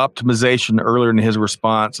route optimization earlier in his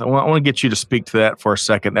response. I want to get you to speak to that for a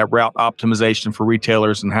second, that route optimization for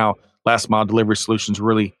retailers and how last mile delivery solutions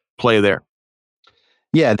really play there.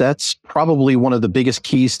 Yeah, that's probably one of the biggest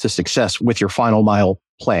keys to success with your final mile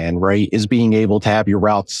plan, right? Is being able to have your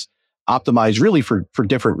routes optimized really for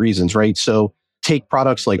different reasons, right? So take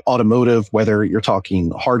products like automotive, whether you're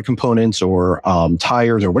talking hard components or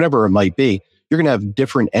tires or whatever it might be, you're going to have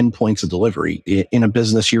different endpoints of delivery. In a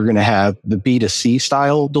business, you're going to have the B2C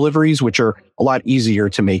style deliveries, which are a lot easier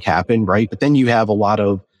to make happen, right? But then you have a lot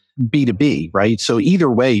of B2B, right? So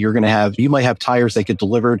either way, you might have tires that get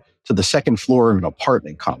delivered to the second floor of an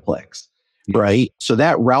apartment complex, right? So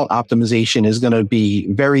that route optimization is going to be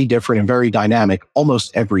very different and very dynamic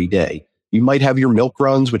almost every day. You might have your milk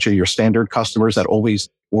runs, which are your standard customers that always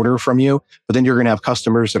order from you, but then you're going to have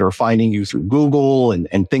customers that are finding you through Google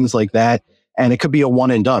and things like that. And it could be a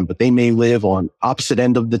one and done, but they may live on opposite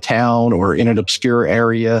end of the town or in an obscure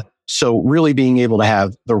area. So really being able to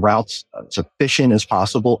have the routes as efficient as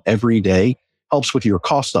possible every day helps with your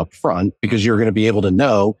cost up front because you're going to be able to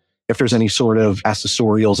know if there's any sort of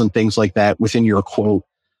accessorials and things like that within your quote.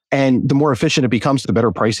 And the more efficient it becomes, the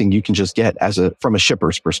better pricing you can just get from a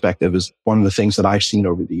shipper's perspective is one of the things that I've seen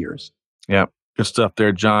over the years. Yeah, good stuff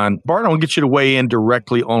there, John. Bart, I want to get you to weigh in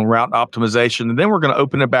directly on route optimization, and then we're going to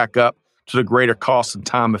open it back up to the greater cost and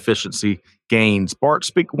time efficiency gains. Bart,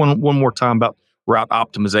 speak one more time about route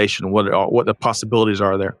optimization and what the possibilities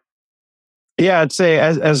are there. Yeah, I'd say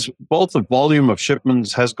as both the volume of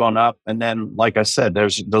shipments has gone up, and then, like I said,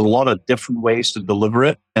 there's a lot of different ways to deliver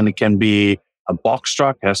it, and it can be a box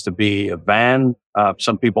truck, has to be a van.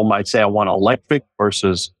 Some people might say, I want electric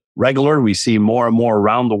versus regular. We see more and more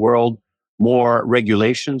around the world, more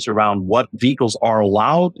regulations around what vehicles are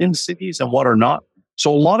allowed in cities and what are not.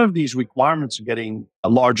 So a lot of these requirements are getting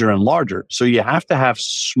larger and larger. So you have to have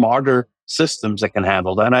smarter systems that can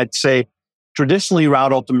handle that. And I'd say traditionally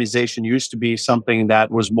route optimization used to be something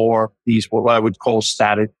that was more these, what I would call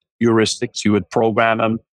static heuristics. You would program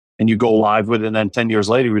them and you go live with it. And then 10 years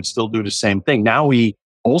later, you would still do the same thing. Now we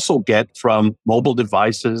also get from mobile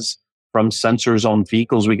devices, from sensors on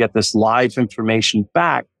vehicles, we get this live information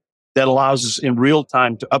back that allows us in real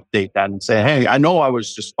time to update that and say, hey, I know I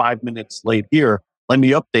was just 5 minutes late here. Let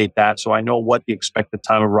me update that so I know what the expected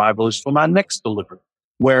time of arrival is for my next delivery.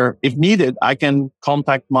 Where if needed, I can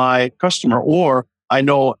contact my customer, or I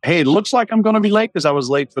know, hey, it looks like I'm going to be late because I was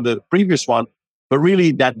late for the previous one. But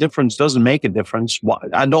really, that difference doesn't make a difference.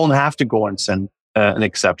 I don't have to go and send an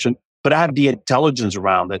exception, but I have the intelligence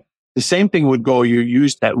around it. The same thing would go, you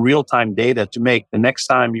use that real-time data to make the next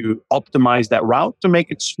time you optimize that route to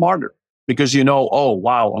make it smarter. Because you know, oh,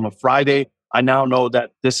 wow, on a Friday, I now know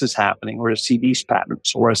that this is happening, or I see these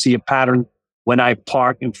patterns, or I see a pattern when I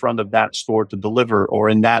park in front of that store to deliver, or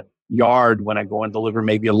in that yard when I go and deliver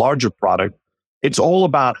maybe a larger product. It's all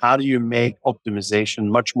about how do you make optimization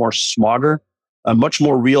much more smarter, much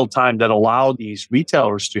more real time, that allow these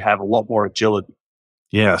retailers to have a lot more agility.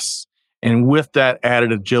 Yes. And with that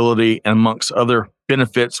added agility and amongst other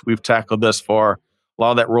benefits we've tackled thus far, a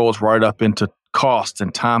lot of that rolls right up into cost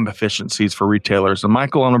and time efficiencies for retailers. And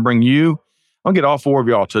Michael, I'm going to bring you, I'll get all four of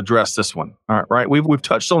y'all to address this one. All right. We've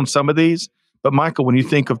touched on some of these, but Michael, when you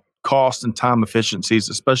think of cost and time efficiencies,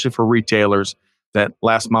 especially for retailers that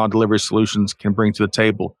last mile delivery solutions can bring to the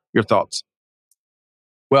table, your thoughts?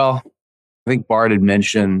 Well, I think Bart had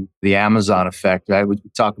mentioned the Amazon effect. Right? We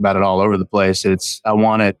talk about it all over the place. I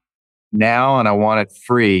want it now and I want it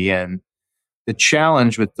free. And the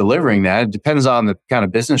challenge with delivering that, it depends on the kind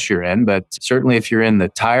of business you're in, but certainly if you're in the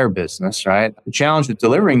tire business, right? The challenge with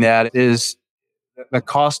delivering that is the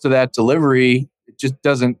cost of that delivery. It just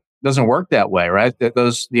doesn't work that way, right?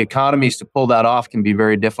 The economies to pull that off can be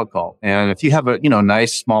very difficult. And if you have a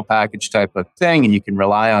nice small package type of thing, and you can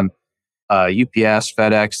rely on UPS,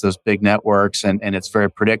 FedEx, those big networks, and it's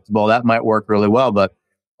very predictable, that might work really well. But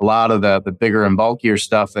a lot of the bigger and bulkier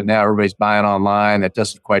stuff that now everybody's buying online that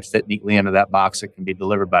doesn't quite fit neatly into that box that can be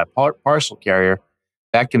delivered by a parcel carrier,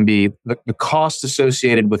 that can be the cost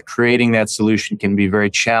associated with creating that solution can be very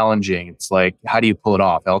challenging. It's like, how do you pull it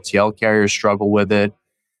off? LTL carriers struggle with it.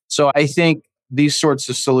 So I think these sorts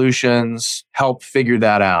of solutions help figure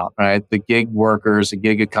that out, right? The gig workers, the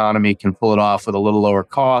gig economy can pull it off with a little lower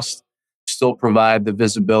cost, still provide the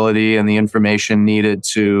visibility and the information needed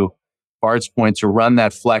to, Bart's point, to run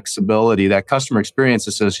that flexibility. That customer experience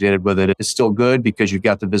associated with it is still good because you've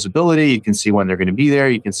got the visibility. You can see when they're going to be there.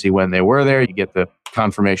 You can see when they were there. You get the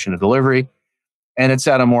confirmation of delivery. And it's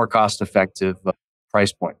at a more cost-effective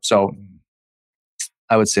price point. So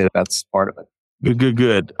I would say that's part of it.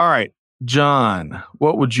 Good. All right. John,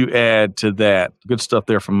 what would you add to that? Good stuff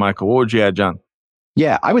there from Michael. What would you add, John?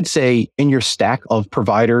 Yeah, I would say in your stack of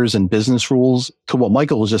providers and business rules, to what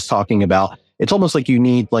Michael was just talking about, it's almost like you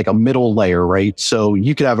need like a middle layer, right? So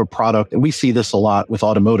you could have a product, and we see this a lot with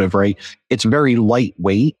automotive, right? It's very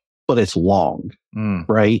lightweight, but it's long,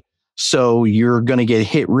 right? So you're going to get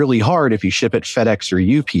hit really hard if you ship it FedEx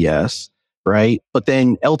or UPS, right? But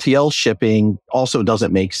then LTL shipping also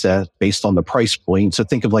doesn't make sense based on the price point. So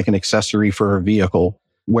think of like an accessory for a vehicle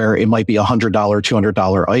where it might be $100,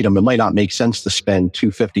 $200 item. It might not make sense to spend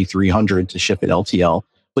 $250, $300 to ship it LTL.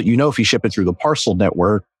 But if you ship it through the parcel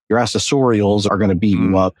network, your accessorials are going to beat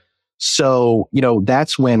you up. So,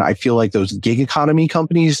 that's when I feel like those gig economy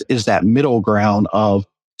companies is that middle ground of,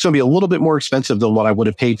 it's going to be a little bit more expensive than what I would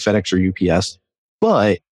have paid FedEx or UPS,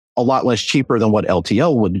 but a lot less cheaper than what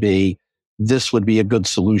LTL would be. This would be a good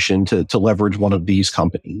solution to leverage one of these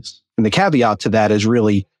companies. And the caveat to that is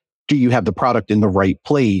really, do you have the product in the right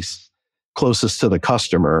place, closest to the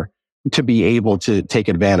customer, to be able to take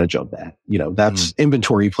advantage of that? That's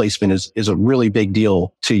inventory placement is a really big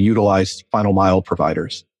deal to utilize final mile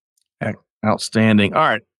providers. Outstanding. All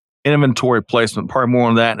right. Inventory placement, probably more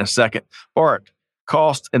on that in a second. Bart,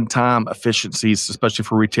 cost and time efficiencies, especially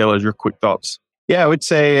for retailers, your quick thoughts. Yeah, I would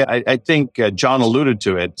say, I think John alluded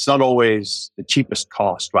to it. It's not always the cheapest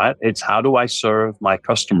cost, right? It's how do I serve my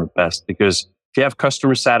customer best? Because if you have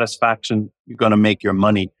customer satisfaction, you're going to make your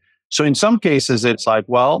money. So in some cases, it's like,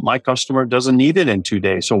 well, my customer doesn't need it in 2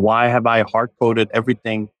 days. So why have I hard-coded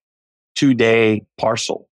everything 2-day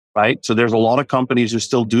parcel, right? So there's a lot of companies who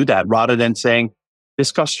still do that rather than saying,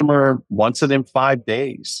 this customer wants it in 5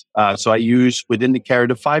 days. So I use within the carrier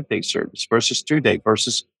the 5-day service versus 2-day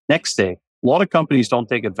versus next day. A lot of companies don't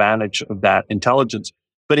take advantage of that intelligence.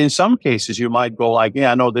 But in some cases, you might go like,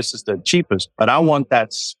 yeah, I know this is the cheapest, but I want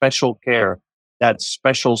that special care, that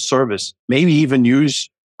special service. Maybe even use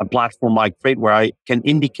a platform like Freight where I can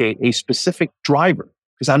indicate a specific driver.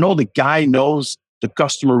 because I know the guy knows the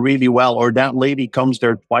customer really well, or that lady comes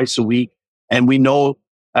there twice a week and we know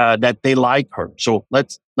that they like her. So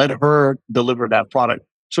let her deliver that product.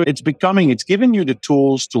 So it's giving you the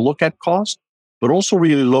tools to look at cost, but also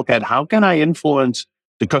really look at how can I influence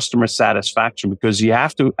the customer satisfaction? Because you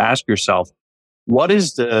have to ask yourself, what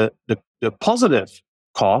is the positive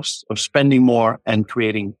cost of spending more and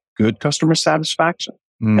creating good customer satisfaction?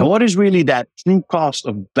 And what is really that true cost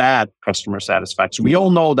of bad customer satisfaction? We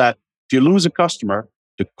all know that if you lose a customer,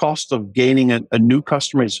 the cost of gaining a new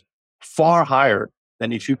customer is far higher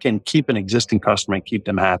than if you can keep an existing customer and keep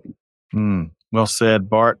them happy. Well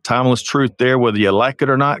said, Bart. Timeless truth there, whether you like it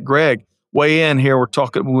or not. Greg, weigh in here. We're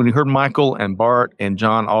talking, when you heard Michael and Bart and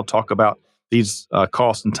John all talk about these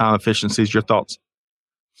cost and time efficiencies, your thoughts?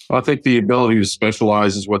 Well, I think the ability to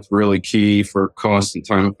specialize is what's really key for cost and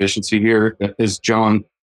time efficiency here. As John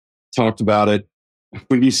talked about it,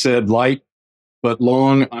 when you said light but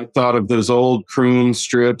long, I thought of those old Kroon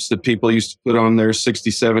strips that people used to put on their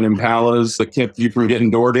 67 Impalas that kept you from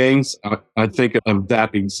getting door dings. I think of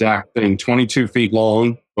that exact thing, 22 feet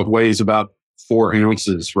long, but weighs about 4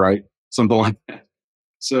 ounces, right? Something like that.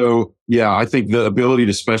 So yeah, I think the ability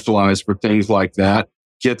to specialize for things like that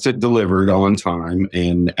gets it delivered on time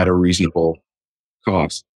and at a reasonable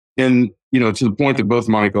cost. And, to the point that both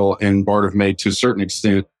Michael and Bart have made to a certain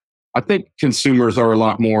extent, I think consumers are a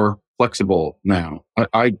lot more flexible now.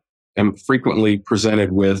 I am frequently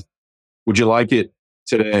presented with, would you like it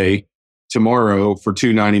today, tomorrow for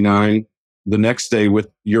 $2.99, the next day with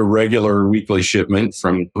your regular weekly shipment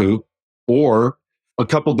from who, or a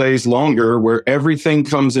couple days longer where everything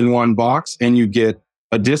comes in one box and you get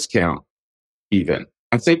a discount even.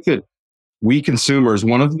 I think that we consumers,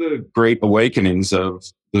 one of the great awakenings of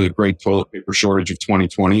the great toilet paper shortage of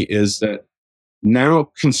 2020 is that now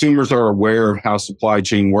consumers are aware of how supply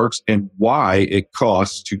chain works and why it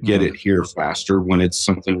costs to get it here faster when it's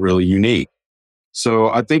something really unique. So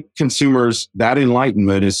I think consumers, that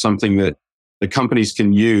enlightenment is something that the companies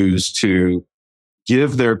can use to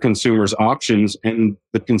give their consumers options, and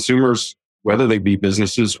the consumers, whether they be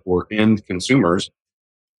businesses or end consumers,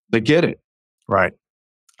 they get it. Right.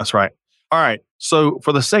 That's right. All right. So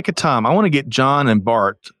for the sake of time, I want to get John and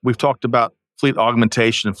Bart. We've talked about fleet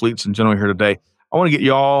augmentation and fleets in general here today. I want to get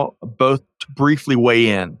y'all both to briefly weigh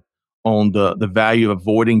in on the value of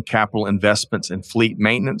avoiding capital investments in fleet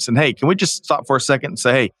maintenance. And hey, can we just stop for a second and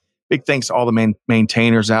say, hey, big thanks to all the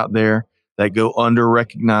maintainers out there that go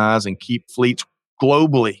under-recognized and keep fleets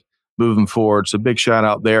globally moving forward. So big shout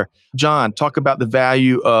out there. John, talk about the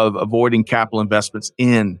value of avoiding capital investments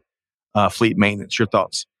in fleet maintenance. Your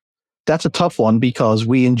thoughts? That's a tough one because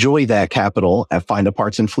we enjoy that capital at Find a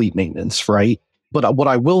Parts and Fleet Maintenance, right? But what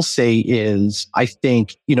I will say is, I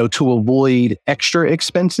think, to avoid extra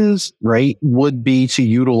expenses, right, would be to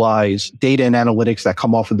utilize data and analytics that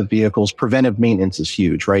come off of the vehicles. Preventive maintenance is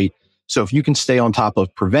huge, right? So if you can stay on top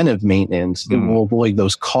of preventive maintenance, it will avoid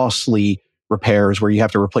those costly repairs where you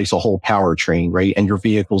have to replace a whole powertrain, right? And your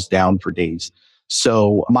vehicle's down for days.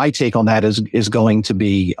 So my take on that is going to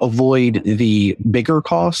be avoid the bigger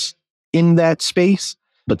costs in that space,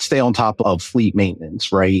 but stay on top of fleet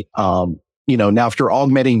maintenance, right? Now if you're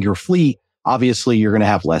augmenting your fleet, obviously you're going to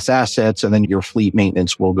have less assets and then your fleet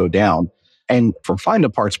maintenance will go down. And from Find a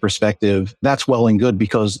Parts perspective, that's well and good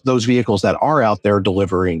because those vehicles that are out there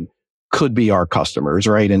delivering could be our customers,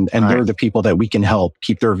 right? And they're the people that we can help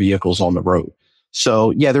keep their vehicles on the road.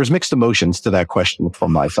 So yeah, there's mixed emotions to that question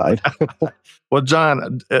from my side. Well,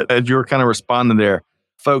 John, as you were kind of responding there,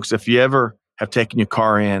 folks, if you ever have taken your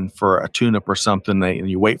car in for a tune-up or something, and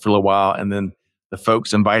you wait for a little while, and then the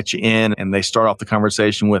folks invite you in and they start off the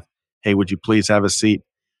conversation with, hey, would you please have a seat?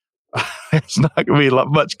 There's not going to be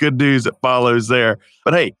much good news that follows there.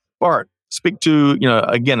 But hey, Bart, speak to,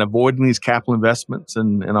 again, avoiding these capital investments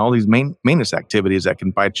and all these maintenance activities that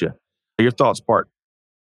can bite you. Your thoughts, Bart?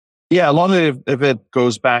 Yeah, a lot of it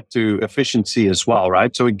goes back to efficiency as well,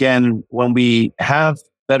 right? So again, when we have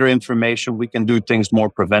better information, we can do things more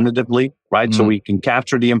preventatively, right? So we can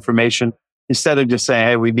capture the information instead of just saying,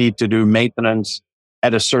 hey, we need to do maintenance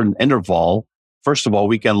at a certain interval. First of all,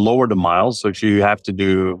 we can lower the miles. So if you have to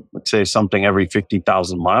do, let's say, something every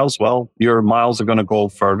 50,000 miles, well, your miles are going to go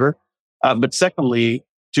further. But secondly,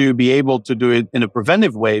 to be able to do it in a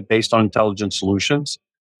preventive way based on intelligent solutions.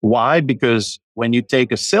 Why? Because when you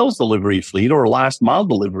take a sales delivery fleet or a last mile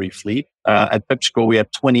delivery fleet, at PepsiCo, we have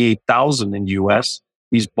 28,000 in the US,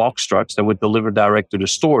 these box trucks that would deliver direct to the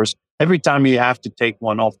stores. Every time you have to take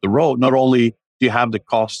one off the road, not only do you have the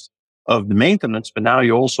cost of the maintenance, but now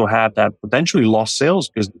you also have that potentially lost sales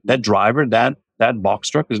because that driver, that box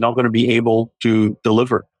truck is not going to be able to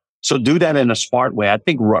deliver. So do that in a smart way. I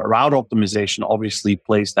think route optimization obviously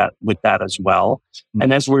plays that with that as well. Mm-hmm.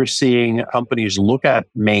 And as we're seeing companies look at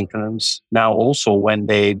maintenance now also when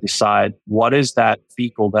they decide what is that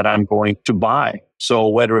vehicle that I'm going to buy. So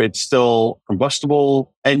whether it's still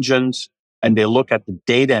combustible engines and they look at the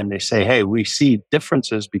data and they say, hey, we see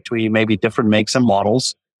differences between maybe different makes and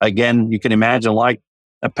models. Again, you can imagine like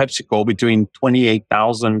a PepsiCo between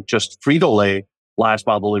 28,000 just Frito-Lay last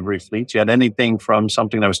mile delivery fleets. You had anything from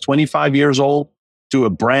something that was 25 years old to a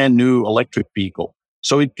brand new electric vehicle.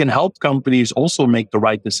 So it can help companies also make the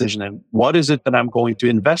right decision. And what is it that I'm going to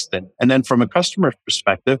invest in? And then from a customer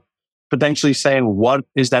perspective, potentially saying, what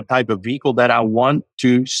is that type of vehicle that I want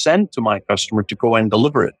to send to my customer to go and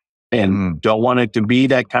deliver it? And do I want it to be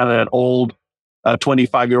that kind of that old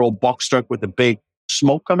 25-year-old box truck with a big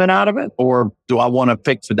smoke coming out of it? Or do I want to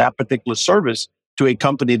pick for that particular service to a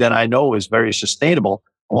company that I know is very sustainable?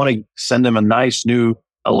 I want to send them a nice new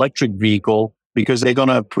electric vehicle because they're going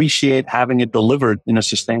to appreciate having it delivered in a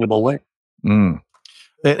sustainable way. And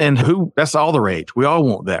that's all the rage. We all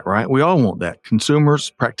want that, right? We all want that. Consumers,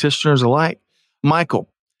 practitioners alike. Michael,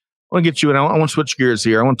 I want to get you in. I want to switch gears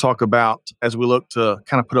here. I want to talk about, as we look to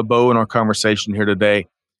kind of put a bow in our conversation here today,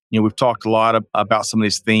 we've talked a lot about some of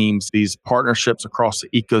these themes, these partnerships across the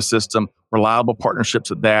ecosystem, reliable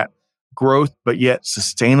partnerships at that, growth, but yet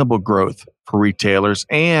sustainable growth for retailers,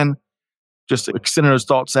 and just extending those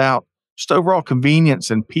thoughts out, just overall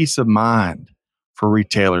convenience and peace of mind for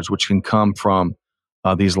retailers, which can come from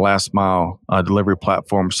these last mile delivery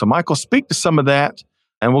platforms. So Michael, speak to some of that,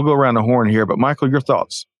 and we'll go around the horn here. But Michael, your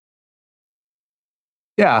thoughts?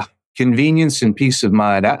 Yeah, convenience and peace of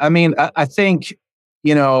mind. I think,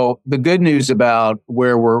 the good news about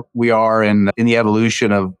where we are in the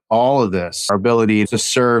evolution of all of this, our ability to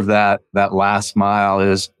serve that last mile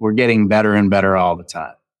is we're getting better and better all the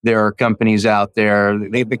time. There are companies out there,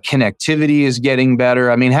 the connectivity is getting better.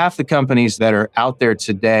 I mean, half the companies that are out there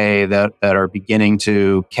today that are beginning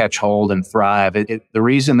to catch hold and thrive, the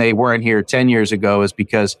reason they weren't here 10 years ago is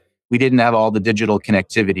because we didn't have all the digital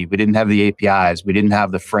connectivity. We didn't have the APIs. We didn't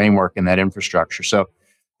have the framework and that infrastructure. So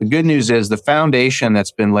the good news is the foundation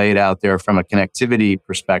that's been laid out there from a connectivity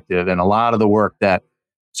perspective, and a lot of the work that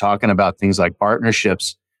talking about things like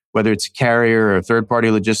partnerships, whether it's a carrier or a third-party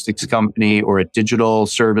logistics company or a digital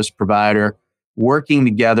service provider, working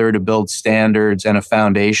together to build standards and a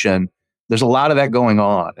foundation, there's a lot of that going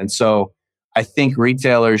on. And so I think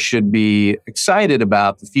retailers should be excited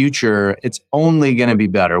about the future. It's only going to be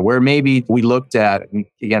better. Where maybe we looked at,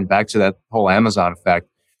 again, back to that whole Amazon effect,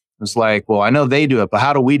 it's like, well, I know they do it, but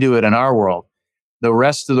how do we do it in our world? The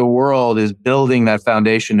rest of the world is building that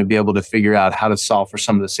foundation to be able to figure out how to solve for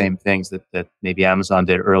some of the same things that maybe Amazon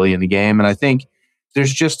did early in the game. And I think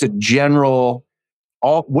there's just a general,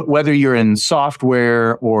 whether you're in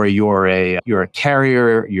software or you're a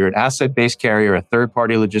carrier, you're an asset-based carrier, a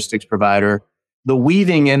third-party logistics provider, the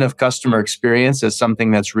weaving in of customer experience is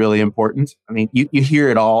something that's really important. I mean, you hear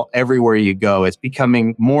it all everywhere you go. It's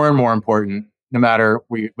becoming more and more important, no matter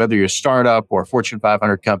whether you're a startup or a Fortune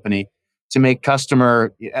 500 company, to make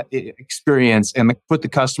customer experience and put the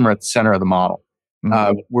customer at the center of the model.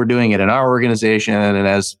 We're doing it in our organization, and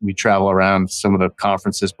as we travel around some of the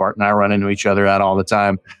conferences, Bart and I run into each other at all the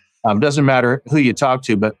time. Doesn't matter who you talk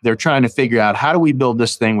to, but they're trying to figure out how do we build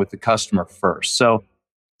this thing with the customer first. So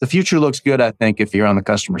the future looks good, I think, if you're on the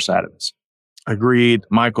customer side of this. Agreed.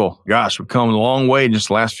 Michael, gosh, we've come a long way in just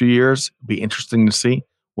the last few years. It'll be interesting to see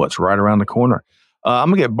what's right around the corner. I'm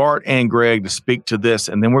going to get Bart and Greg to speak to this,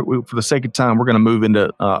 and then for the sake of time, we're going to move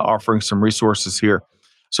into offering some resources here.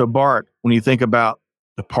 So Bart, when you think about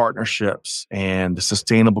the partnerships and the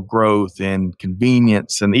sustainable growth and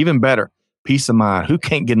convenience and even better, peace of mind, who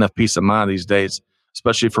can't get enough peace of mind these days,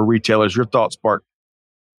 especially for retailers? Your thoughts, Bart?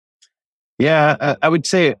 Yeah, I would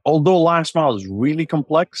say, although last mile is really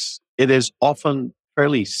complex, it is often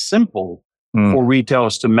fairly simple for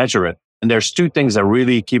retailers to measure it. And there's two things that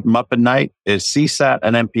really keep them up at night is CSAT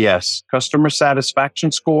and NPS, customer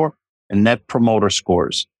satisfaction score and net promoter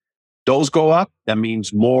scores. Those go up, that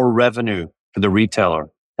means more revenue for the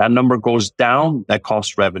retailer. That number goes down, that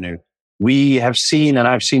costs revenue. We have seen, and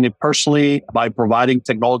I've seen it personally, by providing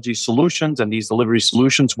technology solutions and these delivery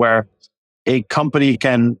solutions where a company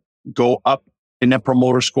can go up in net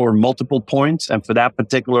promoter score multiple points. And for that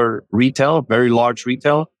particular retailer, very large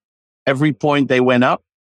retailer, every point they went up,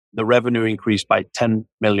 the revenue increased by $10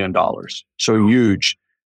 million. So huge.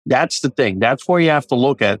 That's the thing. That's where you have to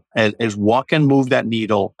look at is what can move that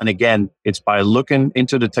needle. And again, it's by looking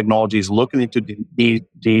into the technologies, looking into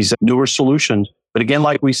these newer solutions. But again,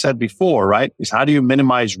 like we said before, right, is how do you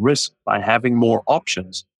minimize risk by having more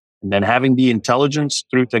options? and then having the intelligence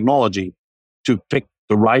through technology to pick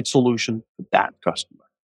the right solution for that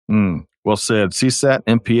customer. Well said. CSAT,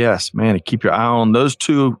 NPS, man, keep your eye on those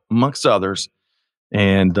two amongst others.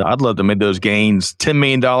 And I'd love to make those gains. $10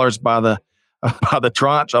 million by the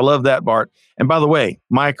tranche. I love that, Bart. And by the way,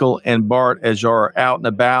 Michael and Bart, as you're out and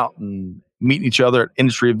about and meeting each other at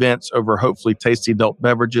industry events over hopefully tasty adult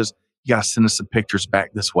beverages, you got to send us some pictures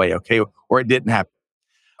back this way, okay? Or it didn't happen.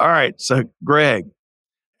 All right. So, Greg,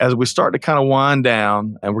 as we start to kind of wind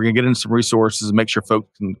down, and we're going to get into some resources and make sure folks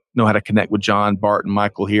can know how to connect with John, Bart, and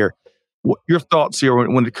Michael here. What your thoughts here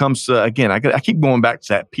when it comes to, again, I keep going back to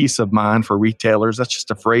that peace of mind for retailers. That's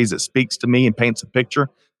just a phrase that speaks to me and paints a picture.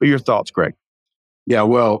 But your thoughts, Greg? Yeah,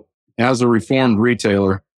 well, as a reformed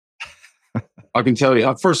retailer, I can tell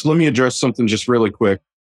you, first, let me address something just really quick.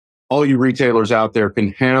 All you retailers out there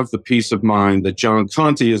can have the peace of mind that John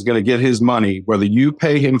Conti is going to get his money, whether you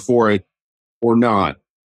pay him for it or not.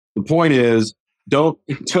 The point is, don't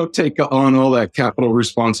take on all that capital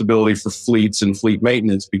responsibility for fleets and fleet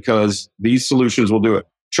maintenance, because these solutions will do it.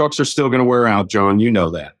 Trucks are still going to wear out, John. You know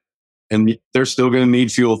that. And they're still going to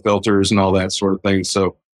need fuel filters and all that sort of thing.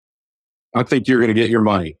 So I think you're going to get your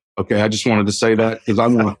money. Okay. I just wanted to say that because I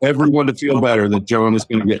want everyone to feel better that John is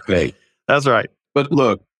going to get paid. That's right. But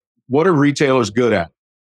look, what are retailers good at?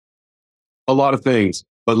 A lot of things,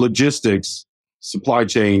 but logistics, supply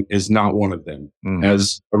chain is not one of them.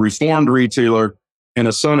 As a reformed retailer and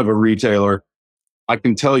a son of a retailer, I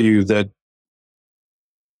can tell you that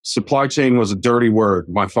supply chain was a dirty word.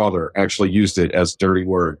 My father actually used it as a dirty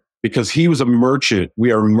word because he was a merchant.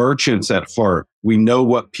 We are merchants at heart. We know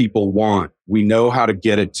what people want. We know how to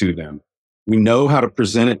get it to them. We know how to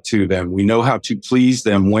present it to them. We know how to please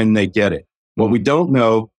them when they get it. What we don't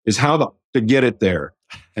know is how to get it there.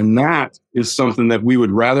 And that is something that we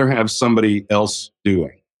would rather have somebody else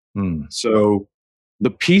doing. So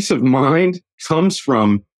the peace of mind comes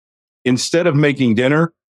from, instead of making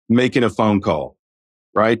dinner, making a phone call,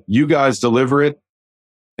 right? You guys deliver it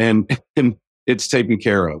and it's taken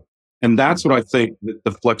care of. And that's what I think that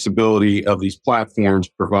the flexibility of these platforms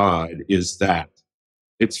provide is that.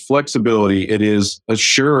 It's flexibility. It is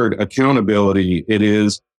assured accountability. It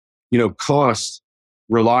is, cost,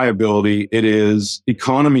 reliability. It is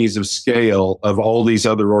economies of scale of all these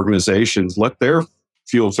other organizations. Let their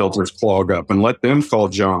fuel filters clog up and let them call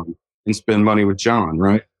John and spend money with John,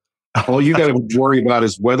 right? All you got to worry about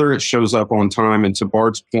is whether it shows up on time. And to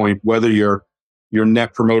Bart's point, whether your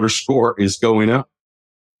net promoter score is going up.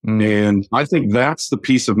 And I think that's the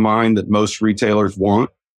peace of mind that most retailers want.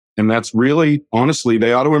 And that's really, honestly,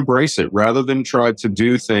 they ought to embrace it rather than try to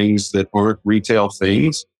do things that aren't retail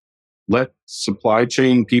things. Let supply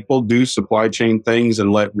chain people do supply chain things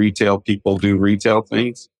and let retail people do retail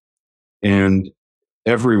things. And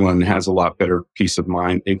everyone has a lot better peace of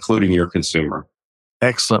mind, including your consumer.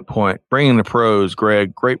 Excellent point. Bringing the pros,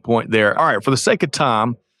 Greg. Great point there. All right. For the sake of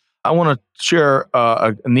time, I want to share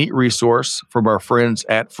a neat resource from our friends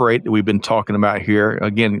at Freight that we've been talking about here.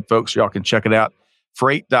 Again, folks, y'all can check it out.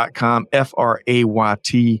 Freight.com,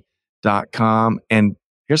 FRAYT.com. And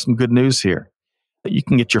here's some good news here. You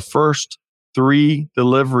can get your first 3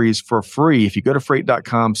 deliveries for free. If you go to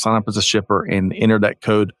Freight.com, sign up as a shipper and enter that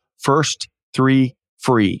code FIRST3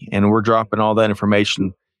 free. And we're dropping all that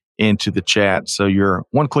information into the chat. So you're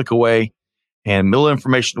one click away and middle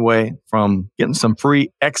information away from getting some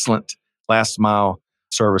free, excellent last mile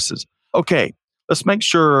services. Okay, let's make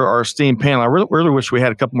sure our esteemed panel, I really wish we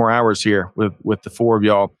had a couple more hours here with the 4 of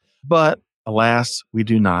y'all, but alas, we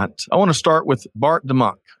do not. I want to start with Bart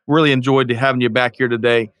DeMunk. Really enjoyed having you back here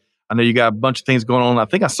today. I know you got a bunch of things going on. I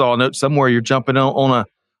think I saw a note somewhere you're jumping on one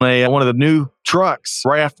of the new trucks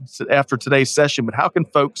right after today's session. But how can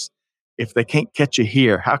folks, if they can't catch you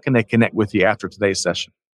here, how can they connect with you after today's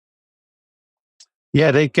session?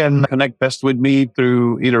 Yeah, they can connect best with me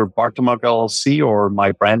through either Bart DeMunk LLC or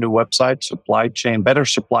my brand new website,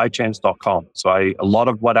 bettersupplychains.com. So a lot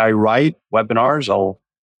of what I write, webinars,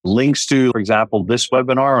 links to, for example, this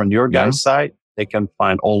webinar on your guys' site, they can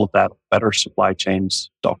find all of that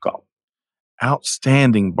bettersupplychains.com.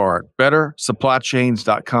 Outstanding, Bart.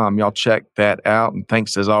 Bettersupplychains.com. Y'all check that out. And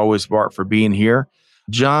thanks as always, Bart, for being here.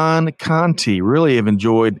 John Conti, really have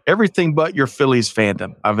enjoyed everything but your Phillies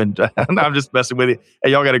fandom. I'm just messing with you.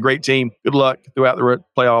 Hey, y'all got a great team. Good luck throughout the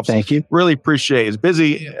playoffs. Thank you. Really appreciate it. As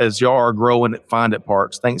busy as y'all are growing at Find It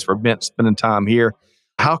Parts, thanks for spending time here.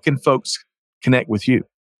 How can folks connect with you?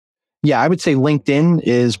 Yeah, I would say LinkedIn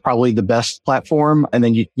is probably the best platform. And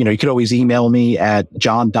then, you could always email me at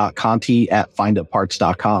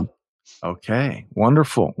john.conti@finditparts.com. Okay.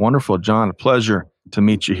 Wonderful. Wonderful. John, a pleasure to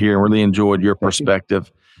meet you here. Really enjoyed your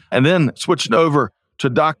perspective. And then switching over to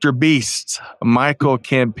Dr. Beast, Michael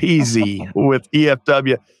Campisi with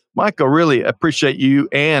EFW. Michael, really appreciate you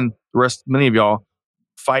and the rest, many of y'all,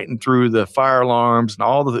 fighting through the fire alarms and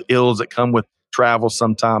all of the ills that come with travel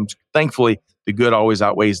sometimes. Thankfully, the good always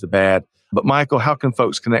outweighs the bad. But Michael, how can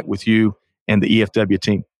folks connect with you and the EFW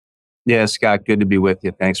team? Yeah, Scott, good to be with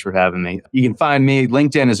you. Thanks for having me. You can find me.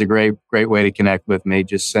 LinkedIn is a great way to connect with me.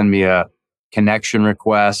 Just send me a connection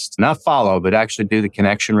request, not follow, but actually do the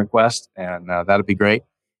connection request. And that'll be great.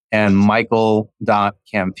 And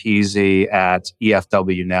michael.campisi at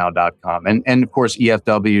efwnow.com. And of course,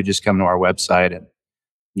 EFW, just come to our website and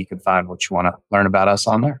you can find what you want to learn about us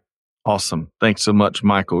on there. Awesome. Thanks so much,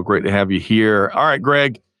 Michael. Great to have you here. All right,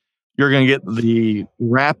 Greg, you're going to get the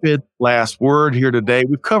rapid last word here today.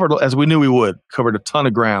 We've covered, as we knew we would, covered a ton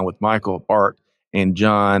of ground with Michael, Bart, and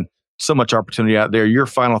John. So much opportunity out there. Your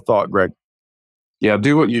final thought, Greg. Yeah,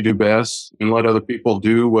 do what you do best and let other people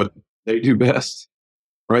do what they do best.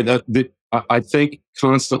 Right? I think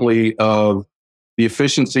constantly of the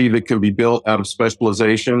efficiency that can be built out of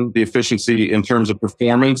specialization, the efficiency in terms of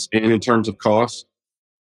performance and in terms of cost.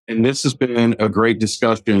 And this has been a great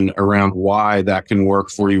discussion around why that can work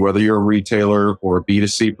for you, whether you're a retailer or a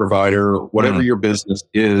B2C provider, whatever your business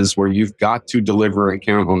is, where you've got to deliver and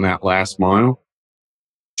count on that last mile.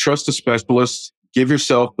 Trust a specialist. Give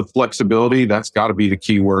yourself the flexibility. That's got to be the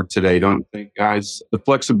key word today, don't you think, guys? The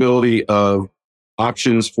flexibility of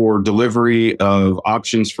options for delivery, of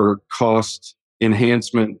options for cost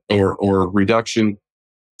enhancement or reduction,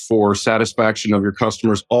 for satisfaction of your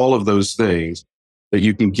customers, all of those things that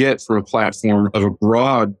you can get from a platform of a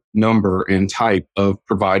broad number and type of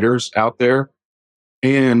providers out there,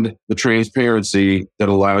 and the transparency that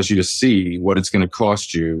allows you to see what it's going to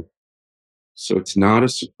cost you. So it's not a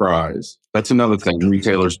surprise. That's another thing.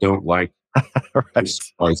 Retailers don't like Right.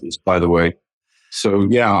 surprises, by the way. So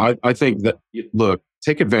yeah, I think that, look,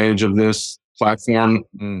 take advantage of this platform,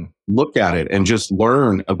 look at it and just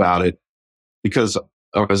learn about it, because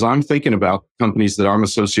as I'm thinking about companies that I'm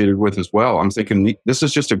associated with as well, I'm thinking this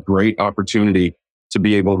is just a great opportunity to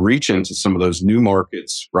be able to reach into some of those new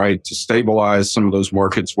markets, right? To stabilize some of those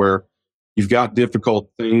markets where you've got difficult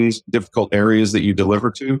things, difficult areas that you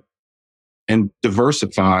deliver to, and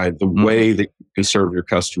diversify the way that you can serve your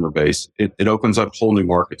customer base. It opens up whole new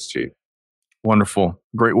markets to you. Wonderful.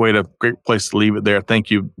 Great place to leave it there.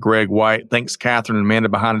 Thank you, Greg White. Thanks, Catherine and Amanda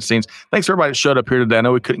behind the scenes. Thanks everybody that showed up here today. I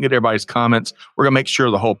know we couldn't get everybody's comments. We're going to make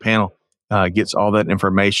sure the whole panel gets all that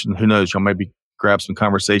information. Who knows? Y'all maybe grab some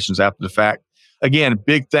conversations after the fact. Again,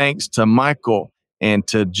 big thanks to Michael and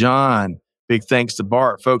to John. Big thanks to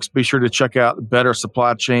Bart. Folks, be sure to check out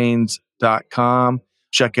bettersupplychains.com.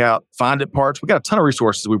 Check out Find It Parts. We got a ton of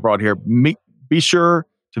resources we brought here. Be sure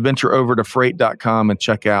to venture over to freight.com and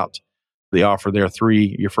check out the offer there,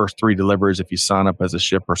 your first 3 deliveries if you sign up as a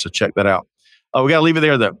shipper. So check that out. We got to leave it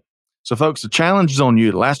there though. So folks, the challenge is on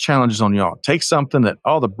you. The last challenge is on y'all. Take something that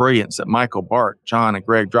all the brilliance that Michael, Bart, John, and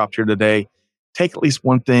Greg dropped here today. Take at least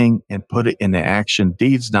one thing and put it into action.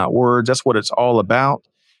 Deeds, not words. That's what it's all about.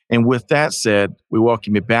 And with that said, we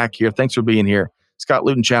welcome you back here. Thanks for being here. Scott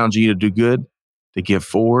Luton challenging you to do good, to give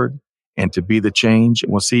forward, and to be the change.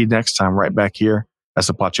 And we'll see you next time right back here at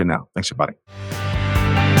Supply Chain Now. Thanks, everybody.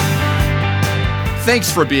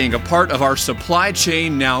 Thanks for being a part of our Supply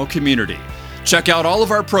Chain Now community. Check out all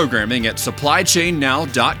of our programming at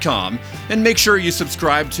supplychainnow.com and make sure you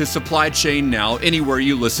subscribe to Supply Chain Now anywhere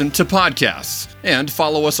you listen to podcasts. And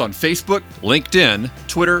follow us on Facebook, LinkedIn,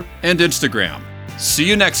 Twitter, and Instagram. See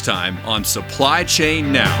you next time on Supply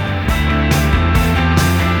Chain Now.